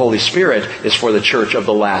 the Holy Spirit is for the church of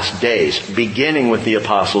the last days, beginning with the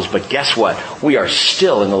apostles. But guess what? We are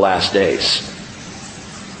still in the last days.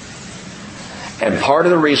 And part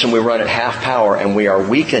of the reason we run at half power and we are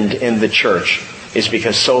weakened in the church is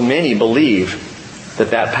because so many believe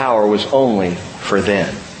that power was only for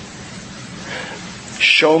then.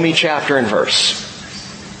 Show me chapter and verse.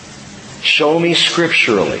 Show me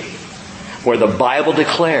scripturally where the Bible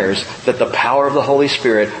declares that the power of the Holy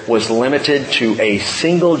Spirit was limited to a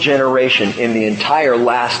single generation in the entire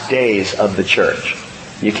last days of the church.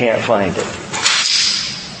 You can't find it.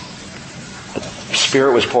 The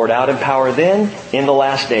Spirit was poured out in power then, in the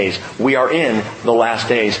last days. We are in the last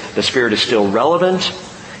days. The Spirit is still relevant.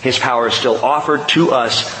 His power is still offered to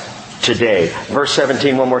us today. Verse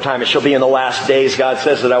 17, one more time. It shall be in the last days, God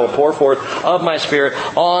says, that I will pour forth of my Spirit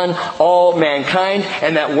on all mankind.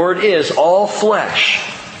 And that word is all flesh.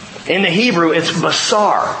 In the Hebrew, it's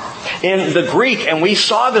basar. In the Greek, and we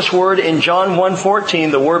saw this word in John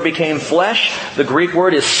 1:14, the word became flesh. The Greek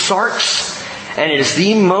word is sarx. And it is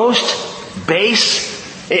the most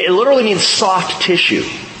base, it literally means soft tissue.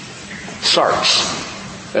 Sarx.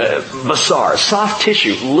 Basar, soft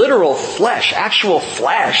tissue, literal flesh, actual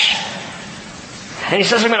flesh. And He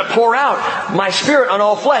says, I'm going to pour out my Spirit on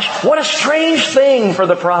all flesh. What a strange thing for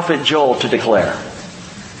the prophet Joel to declare.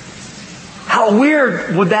 How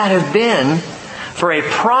weird would that have been for a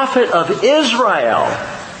prophet of Israel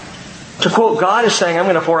to quote God as saying, I'm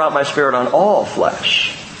going to pour out my Spirit on all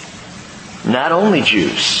flesh. Not only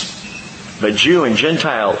Jews, but Jew and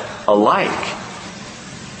Gentile alike.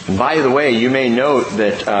 And by the way, you may note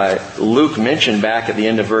that Luke mentioned back at the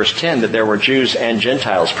end of verse 10 that there were Jews and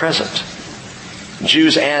Gentiles present.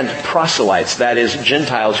 Jews and proselytes, that is,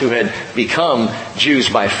 Gentiles who had become Jews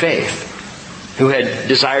by faith, who had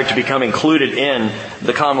desired to become included in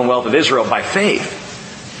the commonwealth of Israel by faith.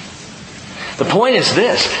 The point is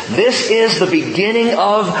this. This is the beginning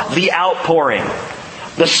of the outpouring.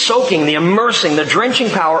 The soaking, the immersing, the drenching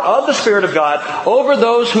power of the Spirit of God over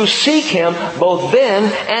those who seek Him both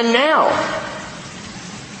then and now.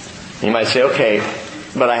 You might say, okay,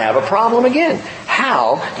 but I have a problem again.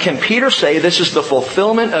 How can Peter say this is the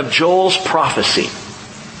fulfillment of Joel's prophecy?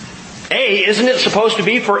 A, isn't it supposed to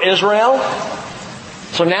be for Israel?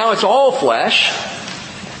 So now it's all flesh.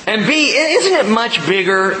 And B, isn't it much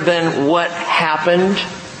bigger than what happened?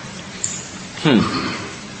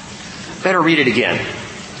 Better read it again.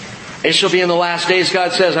 It shall be in the last days,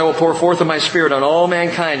 God says, I will pour forth of my Spirit on all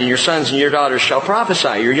mankind, and your sons and your daughters shall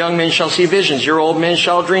prophesy. Your young men shall see visions. Your old men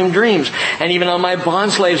shall dream dreams. And even on my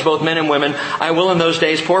bondslaves, both men and women, I will in those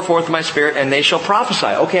days pour forth my Spirit, and they shall prophesy.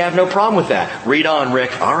 Okay, I have no problem with that. Read on,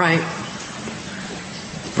 Rick. All right.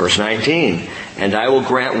 Verse 19. And I will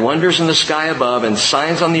grant wonders in the sky above and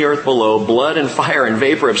signs on the earth below, blood and fire and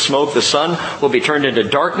vapor of smoke. The sun will be turned into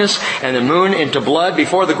darkness and the moon into blood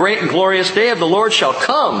before the great and glorious day of the Lord shall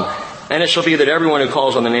come. And it shall be that everyone who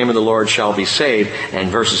calls on the name of the Lord shall be saved. And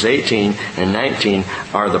verses 18 and 19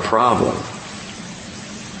 are the problem.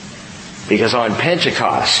 Because on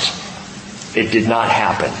Pentecost, it did not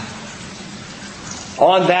happen.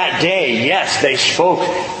 On that day, yes, they spoke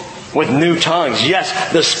with new tongues.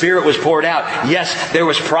 Yes, the Spirit was poured out. Yes, there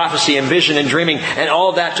was prophecy and vision and dreaming, and all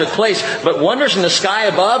of that took place. But wonders in the sky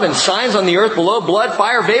above and signs on the earth below, blood,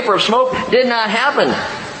 fire, vapor of smoke, did not happen.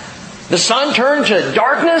 The sun turned to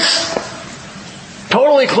darkness,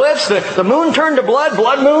 total eclipse. The moon turned to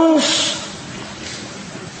blood moons.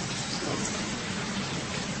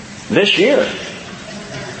 This year.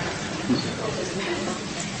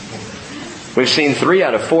 We've seen 3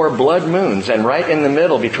 out of 4 blood moons, and right in the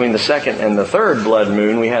middle between the second and the third blood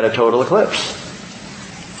moon, we had a total eclipse.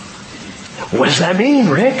 What does that mean,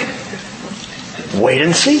 Rick? Wait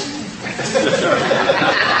and see.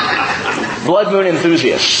 Blood moon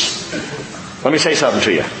enthusiasts. Let me say something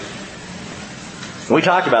to you. We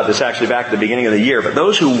talked about this actually back at the beginning of the year, but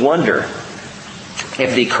those who wonder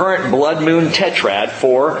if the current blood moon tetrad,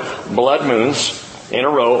 4 blood moons in a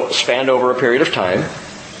row spanned over a period of time,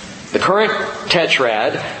 the current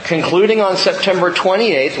tetrad concluding on September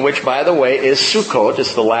 28th, which by the way is Sukkot,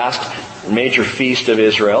 it's the last major feast of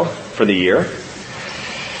Israel for the year.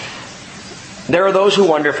 There are those who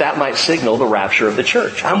wonder if that might signal the rapture of the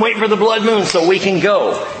church. I'm waiting for the blood moon so we can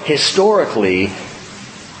go. Historically,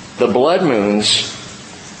 the blood moons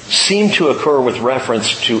seem to occur with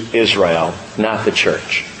reference to Israel, not the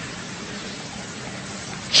church.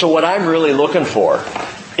 So what I'm really looking for,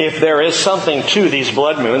 if there is something to these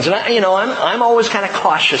blood moons, and I'm always kind of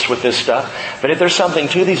cautious with this stuff, but if there's something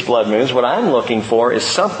to these blood moons, what I'm looking for is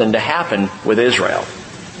something to happen with Israel,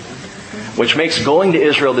 which makes going to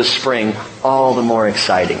Israel this spring all the more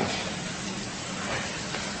exciting.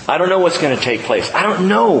 I don't know what's going to take place. I don't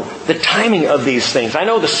know the timing of these things. I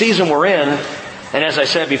know the season we're in, and as I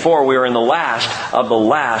said before, we are in the last of the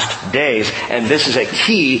last days, and this is a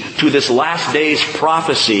key to this last days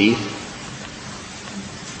prophecy.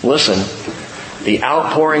 Listen, the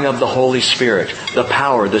outpouring of the Holy Spirit, the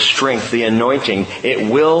power, the strength, the anointing,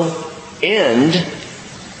 it will end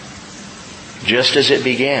just as it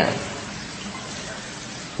began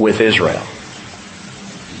with Israel.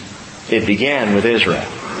 It began with Israel.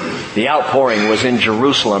 The outpouring was in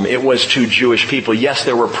Jerusalem. It was to Jewish people. Yes,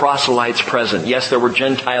 there were proselytes present. Yes, there were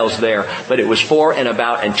Gentiles there. But it was for and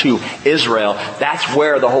about and to Israel. That's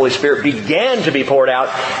where the Holy Spirit began to be poured out.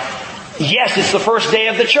 Yes, it's the first day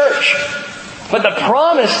of the church. But the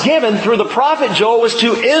promise given through the prophet Joel was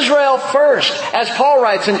to Israel first. As Paul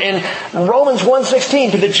writes in Romans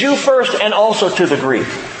 1:16, to the Jew first and also to the Greek.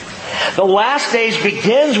 The last days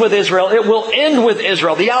begins with Israel. It will end with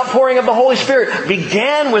Israel. The outpouring of the Holy Spirit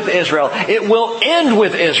began with Israel. It will end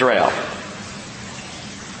with Israel.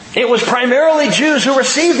 It was primarily Jews who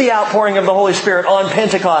received the outpouring of the Holy Spirit on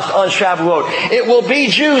Pentecost, on Shavuot. It will be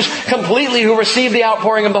Jews completely who receive the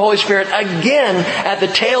outpouring of the Holy Spirit again at the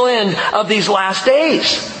tail end of these last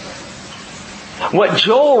days. What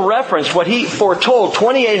Joel referenced, what he foretold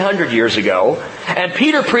 2,800 years ago, and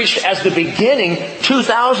Peter preached as the beginning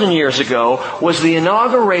 2,000 years ago, was the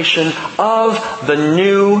inauguration of the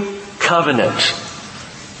new covenant.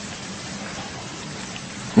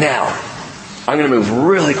 Now, I'm going to move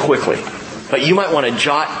really quickly, but you might want to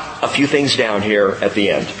jot a few things down here at the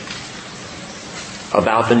end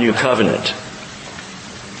about the new covenant.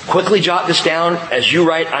 Quickly jot this down. As you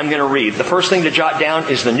write, I'm going to read. The first thing to jot down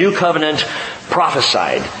is the new covenant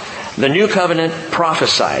prophesied. The new covenant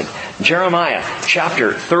prophesied. Jeremiah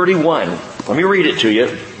chapter 31. Let me read it to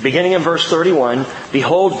you. Beginning in verse 31.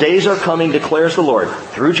 Behold, days are coming, declares the Lord,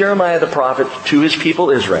 through Jeremiah the prophet to His people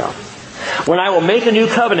Israel, when I will make a new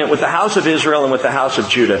covenant with the house of Israel and with the house of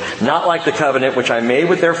Judah, not like the covenant which I made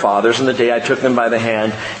with their fathers in the day I took them by the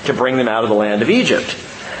hand to bring them out of the land of Egypt.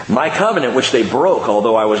 My covenant which they broke,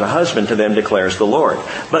 although I was a husband to them, declares the Lord.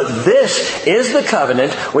 But this is the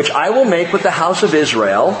covenant which I will make with the house of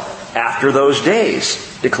Israel after those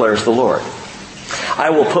days, declares the Lord. I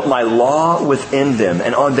will put my law within them,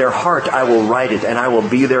 and on their heart I will write it, and I will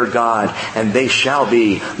be their God, and they shall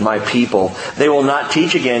be my people. They will not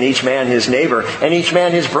teach again each man his neighbor, and each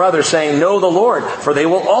man his brother, saying, Know the Lord, for they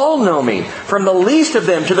will all know me. From the least of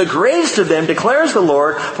them to the greatest of them, declares the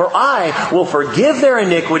Lord, for I will forgive their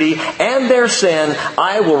iniquity and their sin.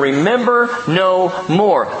 I will remember no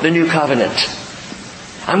more. The new covenant.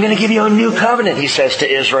 I'm going to give you a new covenant, He says to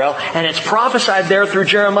Israel. And it's prophesied there through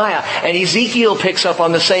Jeremiah. And Ezekiel picks up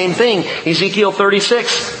on the same thing. Ezekiel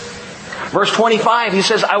 36, verse 25, he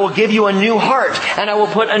says, I will give you a new heart, and I will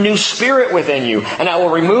put a new spirit within you. And I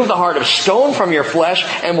will remove the heart of stone from your flesh,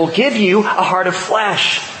 and will give you a heart of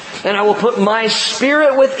flesh. And I will put my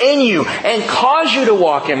spirit within you, and cause you to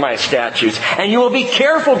walk in my statutes. And you will be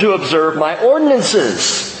careful to observe my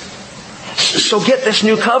ordinances. So get this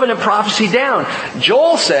new covenant prophecy down.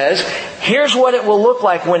 Joel says, here's what it will look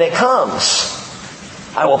like when it comes.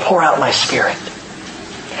 I will pour out my spirit.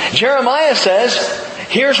 Jeremiah says,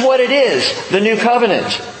 here's what it is, the new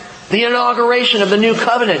covenant. The inauguration of the new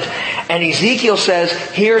covenant. And Ezekiel says,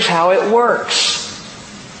 here's how it works.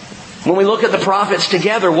 When we look at the prophets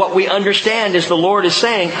together, what we understand is the Lord is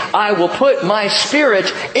saying, I will put my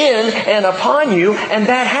Spirit in and upon you. And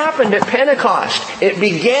that happened at Pentecost. It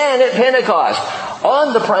began at Pentecost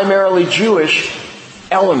on the primarily Jewish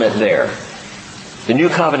element there. The new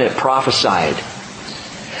covenant prophesied.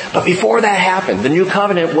 But before that happened, the new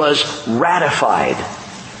covenant was ratified.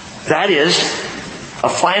 That is, a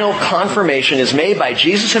final confirmation is made by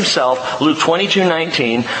Jesus himself, Luke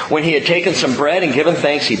 22:19, when he had taken some bread and given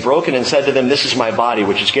thanks, he broke it and said to them, "This is my body,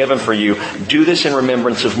 which is given for you. Do this in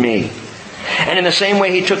remembrance of me." And in the same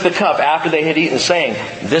way he took the cup after they had eaten, saying,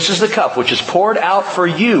 "This is the cup which is poured out for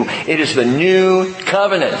you. It is the new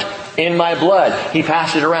covenant in my blood." He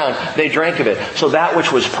passed it around. They drank of it. So that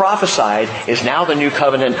which was prophesied is now the new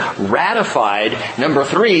covenant ratified. Number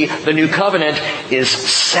 3, the new covenant is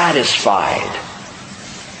satisfied.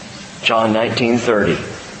 John 19:30.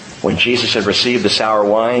 When Jesus had received the sour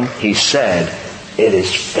wine, he said, "It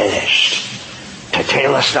is finished."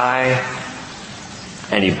 Tetelestai.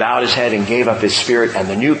 And he bowed his head and gave up his spirit, and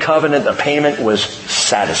the new covenant, the payment, was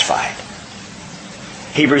satisfied.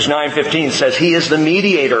 Hebrews 9:15 says he is the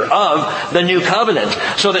mediator of the new covenant,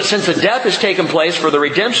 so that since a death has taken place for the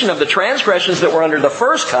redemption of the transgressions that were under the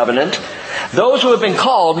first covenant, those who have been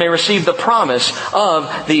called may receive the promise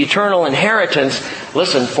of the eternal inheritance.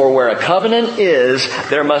 Listen, for where a covenant is,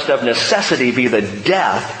 there must of necessity be the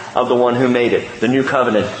death of the one who made it. The new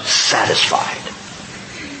covenant satisfied.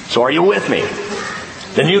 So are you with me?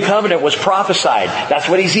 The new covenant was prophesied. That's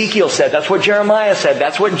what Ezekiel said. That's what Jeremiah said.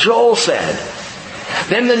 That's what Joel said.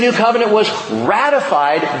 Then the new covenant was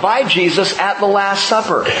ratified by Jesus at the Last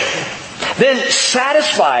Supper. Then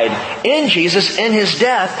satisfied in Jesus in His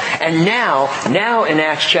death. And now in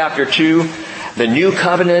Acts chapter 2, the new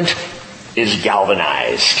covenant is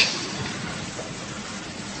galvanized.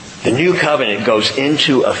 The new covenant goes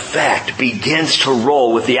into effect, begins to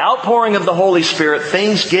roll. With the outpouring of the Holy Spirit,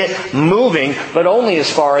 things get moving, but only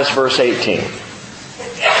as far as verse 18.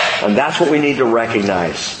 And that's what we need to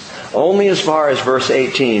recognize. Only as far as verse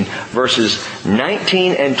 18. Verses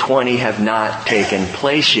 19 and 20 have not taken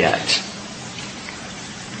place yet.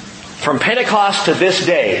 From Pentecost to this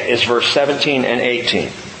day is verse 17 and 18.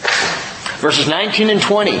 Verses 19 and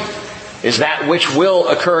 20 is that which will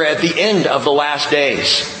occur at the end of the last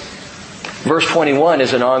days. Verse 21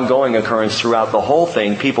 is an ongoing occurrence throughout the whole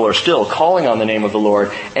thing. People are still calling on the name of the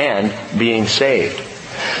Lord and being saved.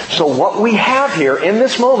 So what we have here in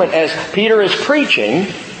this moment as Peter is preaching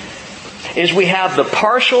is we have the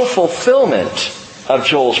partial fulfillment of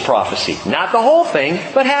Joel's prophecy. Not the whole thing,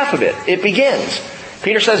 but half of it. It begins.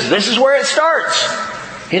 Peter says this is where it starts.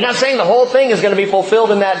 He's not saying the whole thing is going to be fulfilled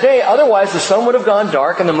in that day. Otherwise the sun would have gone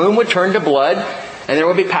dark and the moon would turn to blood. And there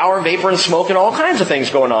would be power, vapor, and smoke and all kinds of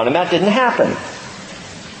things going on. And that didn't happen.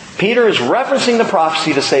 Peter is referencing the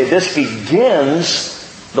prophecy to say this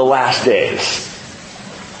begins the last days.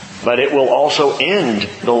 But it will also end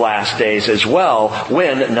the last days as well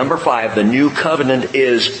when, number 5, the new covenant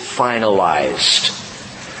is finalized.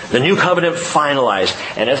 The new covenant finalized.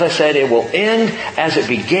 And as I said, it will end as it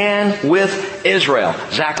began with Israel.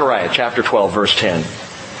 Zechariah chapter 12, verse 10.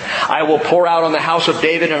 I will pour out on the house of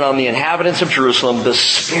David and on the inhabitants of Jerusalem the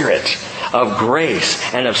spirit of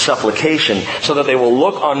grace and of supplication, so that they will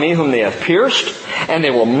look on me whom they have pierced, and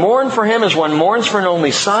they will mourn for him as one mourns for an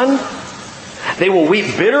only son. They will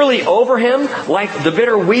weep bitterly over him like the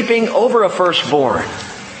bitter weeping over a firstborn.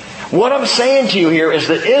 What I'm saying to you here is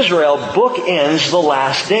that Israel bookends the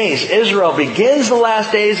last days. Israel begins the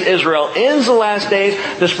last days. Israel ends the last days.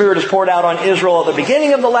 The Spirit is poured out on Israel at the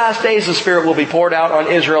beginning of the last days. The Spirit will be poured out on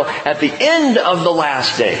Israel at the end of the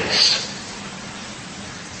last days.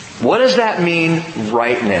 What does that mean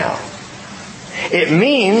right now? It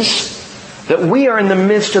means that we are in the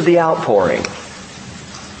midst of the outpouring.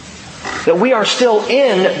 That we are still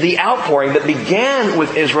in the outpouring that began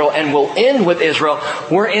with Israel and will end with Israel.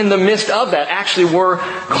 We're in the midst of that. Actually, we're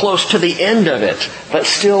close to the end of it, but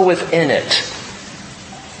still within it.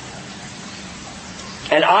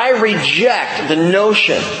 And I reject the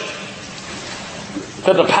notion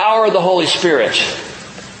that the power of the Holy Spirit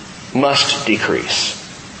must decrease.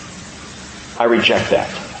 I reject that.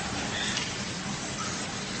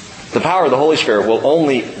 The power of the Holy Spirit will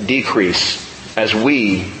only decrease as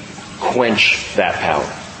we quench that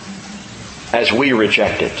power, as we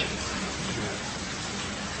reject it.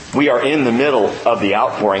 We are in the middle of the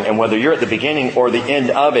outpouring, and whether you're at the beginning or the end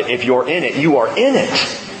of it, if you're in it, you are in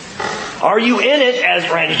it. Are you in it, as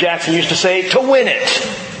Randy Jackson used to say, to win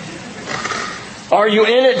it? Are you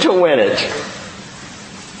in it to win it?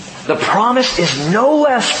 The promise is no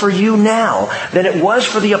less for you now than it was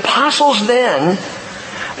for the apostles then,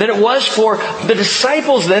 than it was for the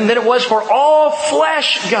disciples then, than it was for all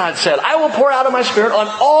flesh, God said. I will pour out of my Spirit on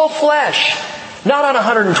all flesh. Not on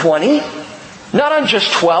 120. Not on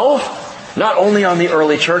just 12. Not only on the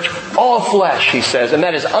early church. All flesh, He says. And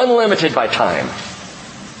that is unlimited by time.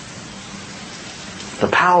 The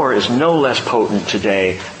power is no less potent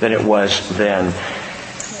today than it was then,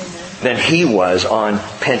 than he was on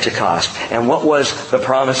Pentecost. And what was the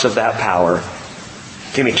promise of that power?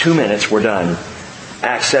 Give me 2 minutes, we're done.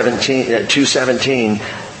 Acts 2:17.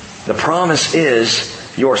 The promise is,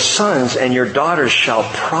 your sons and your daughters shall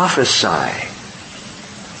prophesy.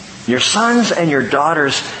 Your sons and your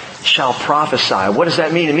daughters shall prophesy. What does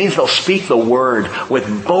that mean? It means they'll speak the word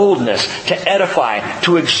with boldness to edify,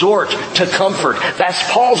 to exhort, to comfort. That's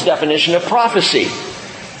Paul's definition of prophecy.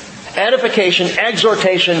 Edification,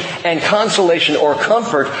 exhortation, and consolation or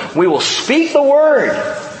comfort. We will speak the word.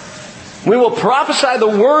 We will prophesy the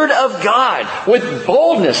word of God with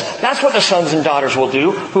boldness. That's what the sons and daughters will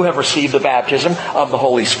do who have received the baptism of the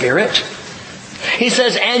Holy Spirit. He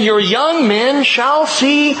says, and your young men shall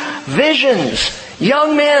see visions.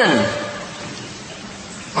 Young men.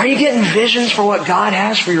 Are you getting visions for what God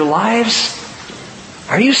has for your lives?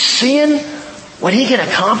 Are you seeing what He can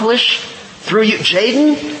accomplish through you?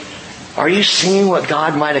 Jaden, are you seeing what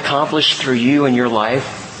God might accomplish through you in your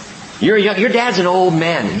life? Your dad's an old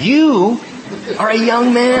man. You are a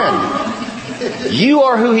young man. You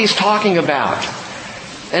are who He's talking about.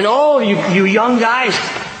 And all you young guys,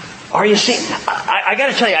 are you seeing? I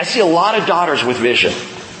got to tell you, I see a lot of daughters with vision.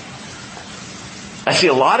 I see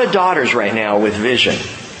a lot of daughters right now with vision.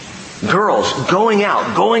 Girls going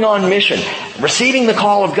out, going on mission, receiving the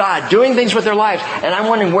call of God, doing things with their lives. And I'm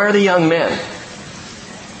wondering, where are the young men?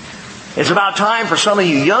 It's about time for some of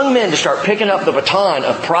you young men to start picking up the baton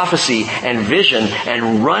of prophecy and vision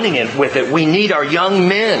and running it with it. We need our young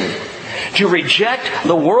men to reject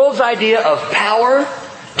the world's idea of power,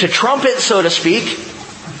 to trumpet, so to speak,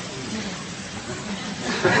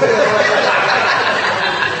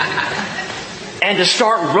 and to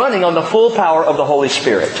start running on the full power of the Holy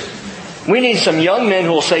Spirit. We need some young men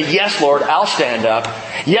who will say, yes, Lord, I'll stand up.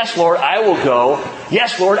 Yes, Lord, I will go.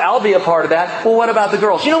 Yes, Lord, I'll be a part of that. Well, what about the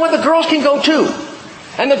girls? You know what? The girls can go too.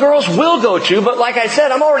 And the girls will go too. But like I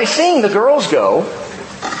said, I'm already seeing the girls go.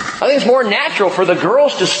 I think it's more natural for the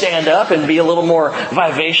girls to stand up and be a little more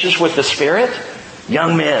vivacious with the Spirit.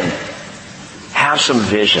 Young men, have some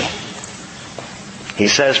vision. He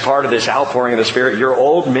says, part of this outpouring of the Spirit, your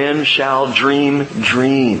old men shall dream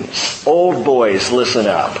dreams. Old boys, listen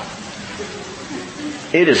up.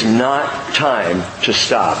 It is not time to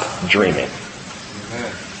stop dreaming.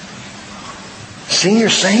 Senior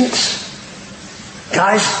saints,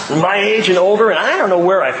 guys my age and older, and I don't know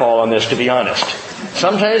where I fall on this, to be honest.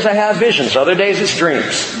 Sometimes I have visions, other days it's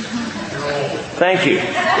dreams. Thank you.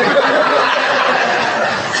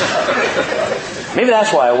 Maybe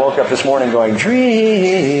that's why I woke up this morning going,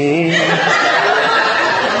 dream.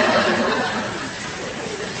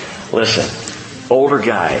 Listen, older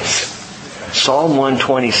guys, Psalm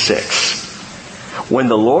 126. When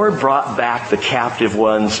the Lord brought back the captive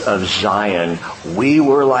ones of Zion, we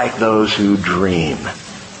were like those who dream.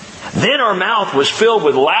 Then our mouth was filled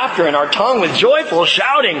with laughter and our tongue with joyful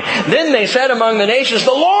shouting. Then they said among the nations,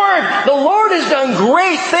 the Lord has done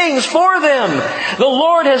great things for them. The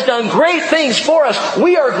Lord has done great things for us.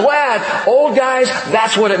 We are glad. Old guys,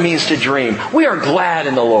 that's what it means to dream. We are glad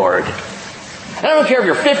in the Lord. I don't care if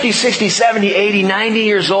you're 50, 60, 70, 80, 90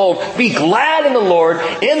 years old. Be glad in the Lord.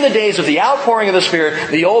 In the days of the outpouring of the Spirit,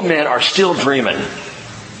 the old men are still dreaming.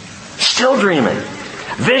 Still dreaming.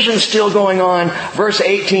 Vision still going on. Verse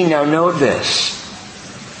 18, now note this.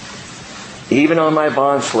 Even on my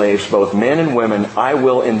bondslaves, both men and women, I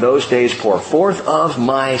will in those days pour forth of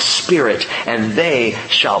my Spirit, and they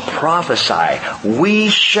shall prophesy. We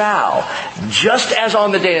shall, just as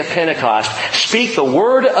on the day of Pentecost, speak the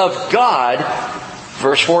word of God,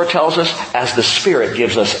 verse 4 tells us, as the Spirit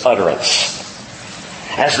gives us utterance.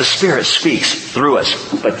 As the Spirit speaks through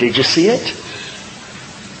us. But did you see it?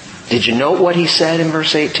 Did you note what he said in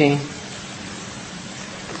verse 18?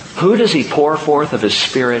 Who does he pour forth of his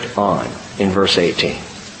Spirit on in verse 18?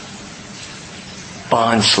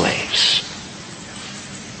 Bondslaves.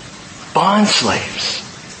 Bondslaves.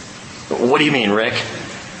 What do you mean, Rick?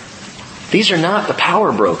 These are not the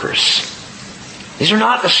power brokers. These are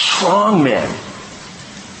not the strong men.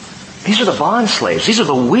 These are the bondslaves. These are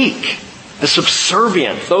the weak, the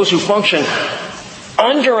subservient, those who function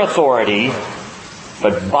under authority,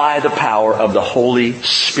 but by the power of the Holy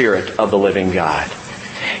Spirit of the living God.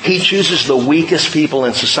 He chooses the weakest people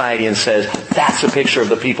in society and says, that's a picture of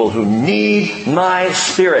the people who need my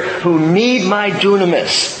Spirit, who need my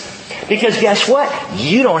dunamis. Because guess what?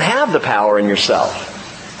 You don't have the power in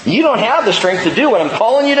yourself. You don't have the strength to do what I'm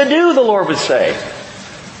calling you to do, the Lord would say.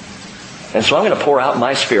 And so I'm going to pour out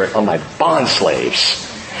my Spirit on my bondslaves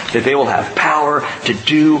that they will have power to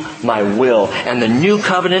do my will. And the new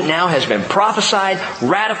covenant now has been prophesied,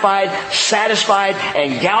 ratified, satisfied,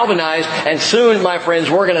 and galvanized. And soon, my friends,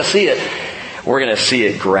 we're going to see it. We're going to see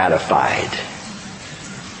it gratified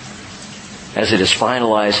as it is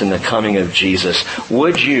finalized in the coming of Jesus.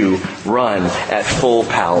 Would you run at full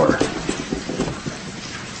power?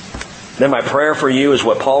 Then my prayer for you is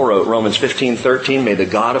what Paul wrote, Romans 15:13. May the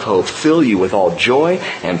God of hope fill you with all joy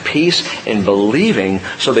and peace in believing,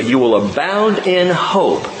 so that you will abound in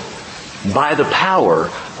hope by the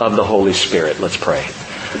power of the Holy Spirit. Let's pray.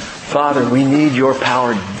 Father, we need your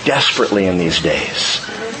power desperately in these days.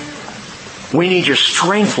 We need your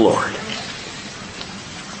strength, Lord.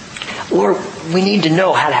 Lord, we need to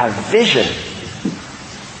know how to have vision,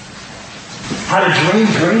 how to dream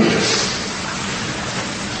dreams.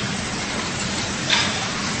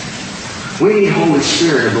 We need Holy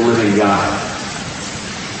Spirit of the living God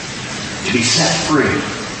to be set free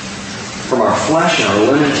from our flesh and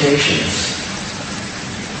our limitations,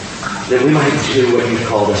 that we might do what you've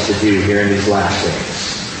called us to do here in these last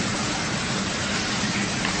days.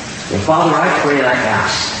 And Father, I pray and I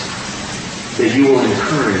ask that you will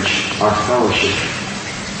encourage our fellowship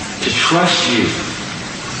to trust you,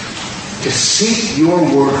 to seek your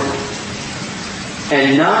word,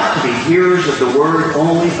 and not to be hearers of the word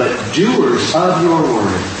only, but doers of your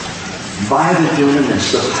word by the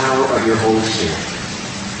dunamis, the power of your Holy Spirit.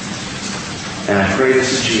 And I pray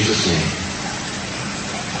this in Jesus' name.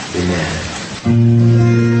 Amen.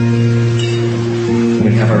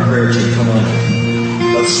 We have our prayer team. Come on.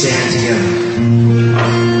 Let's stand together.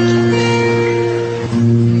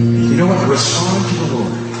 You know what? Respond to the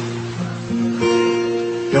Lord.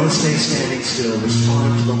 Don't stay standing still.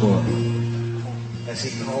 Respond to the Lord as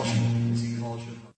He calls you.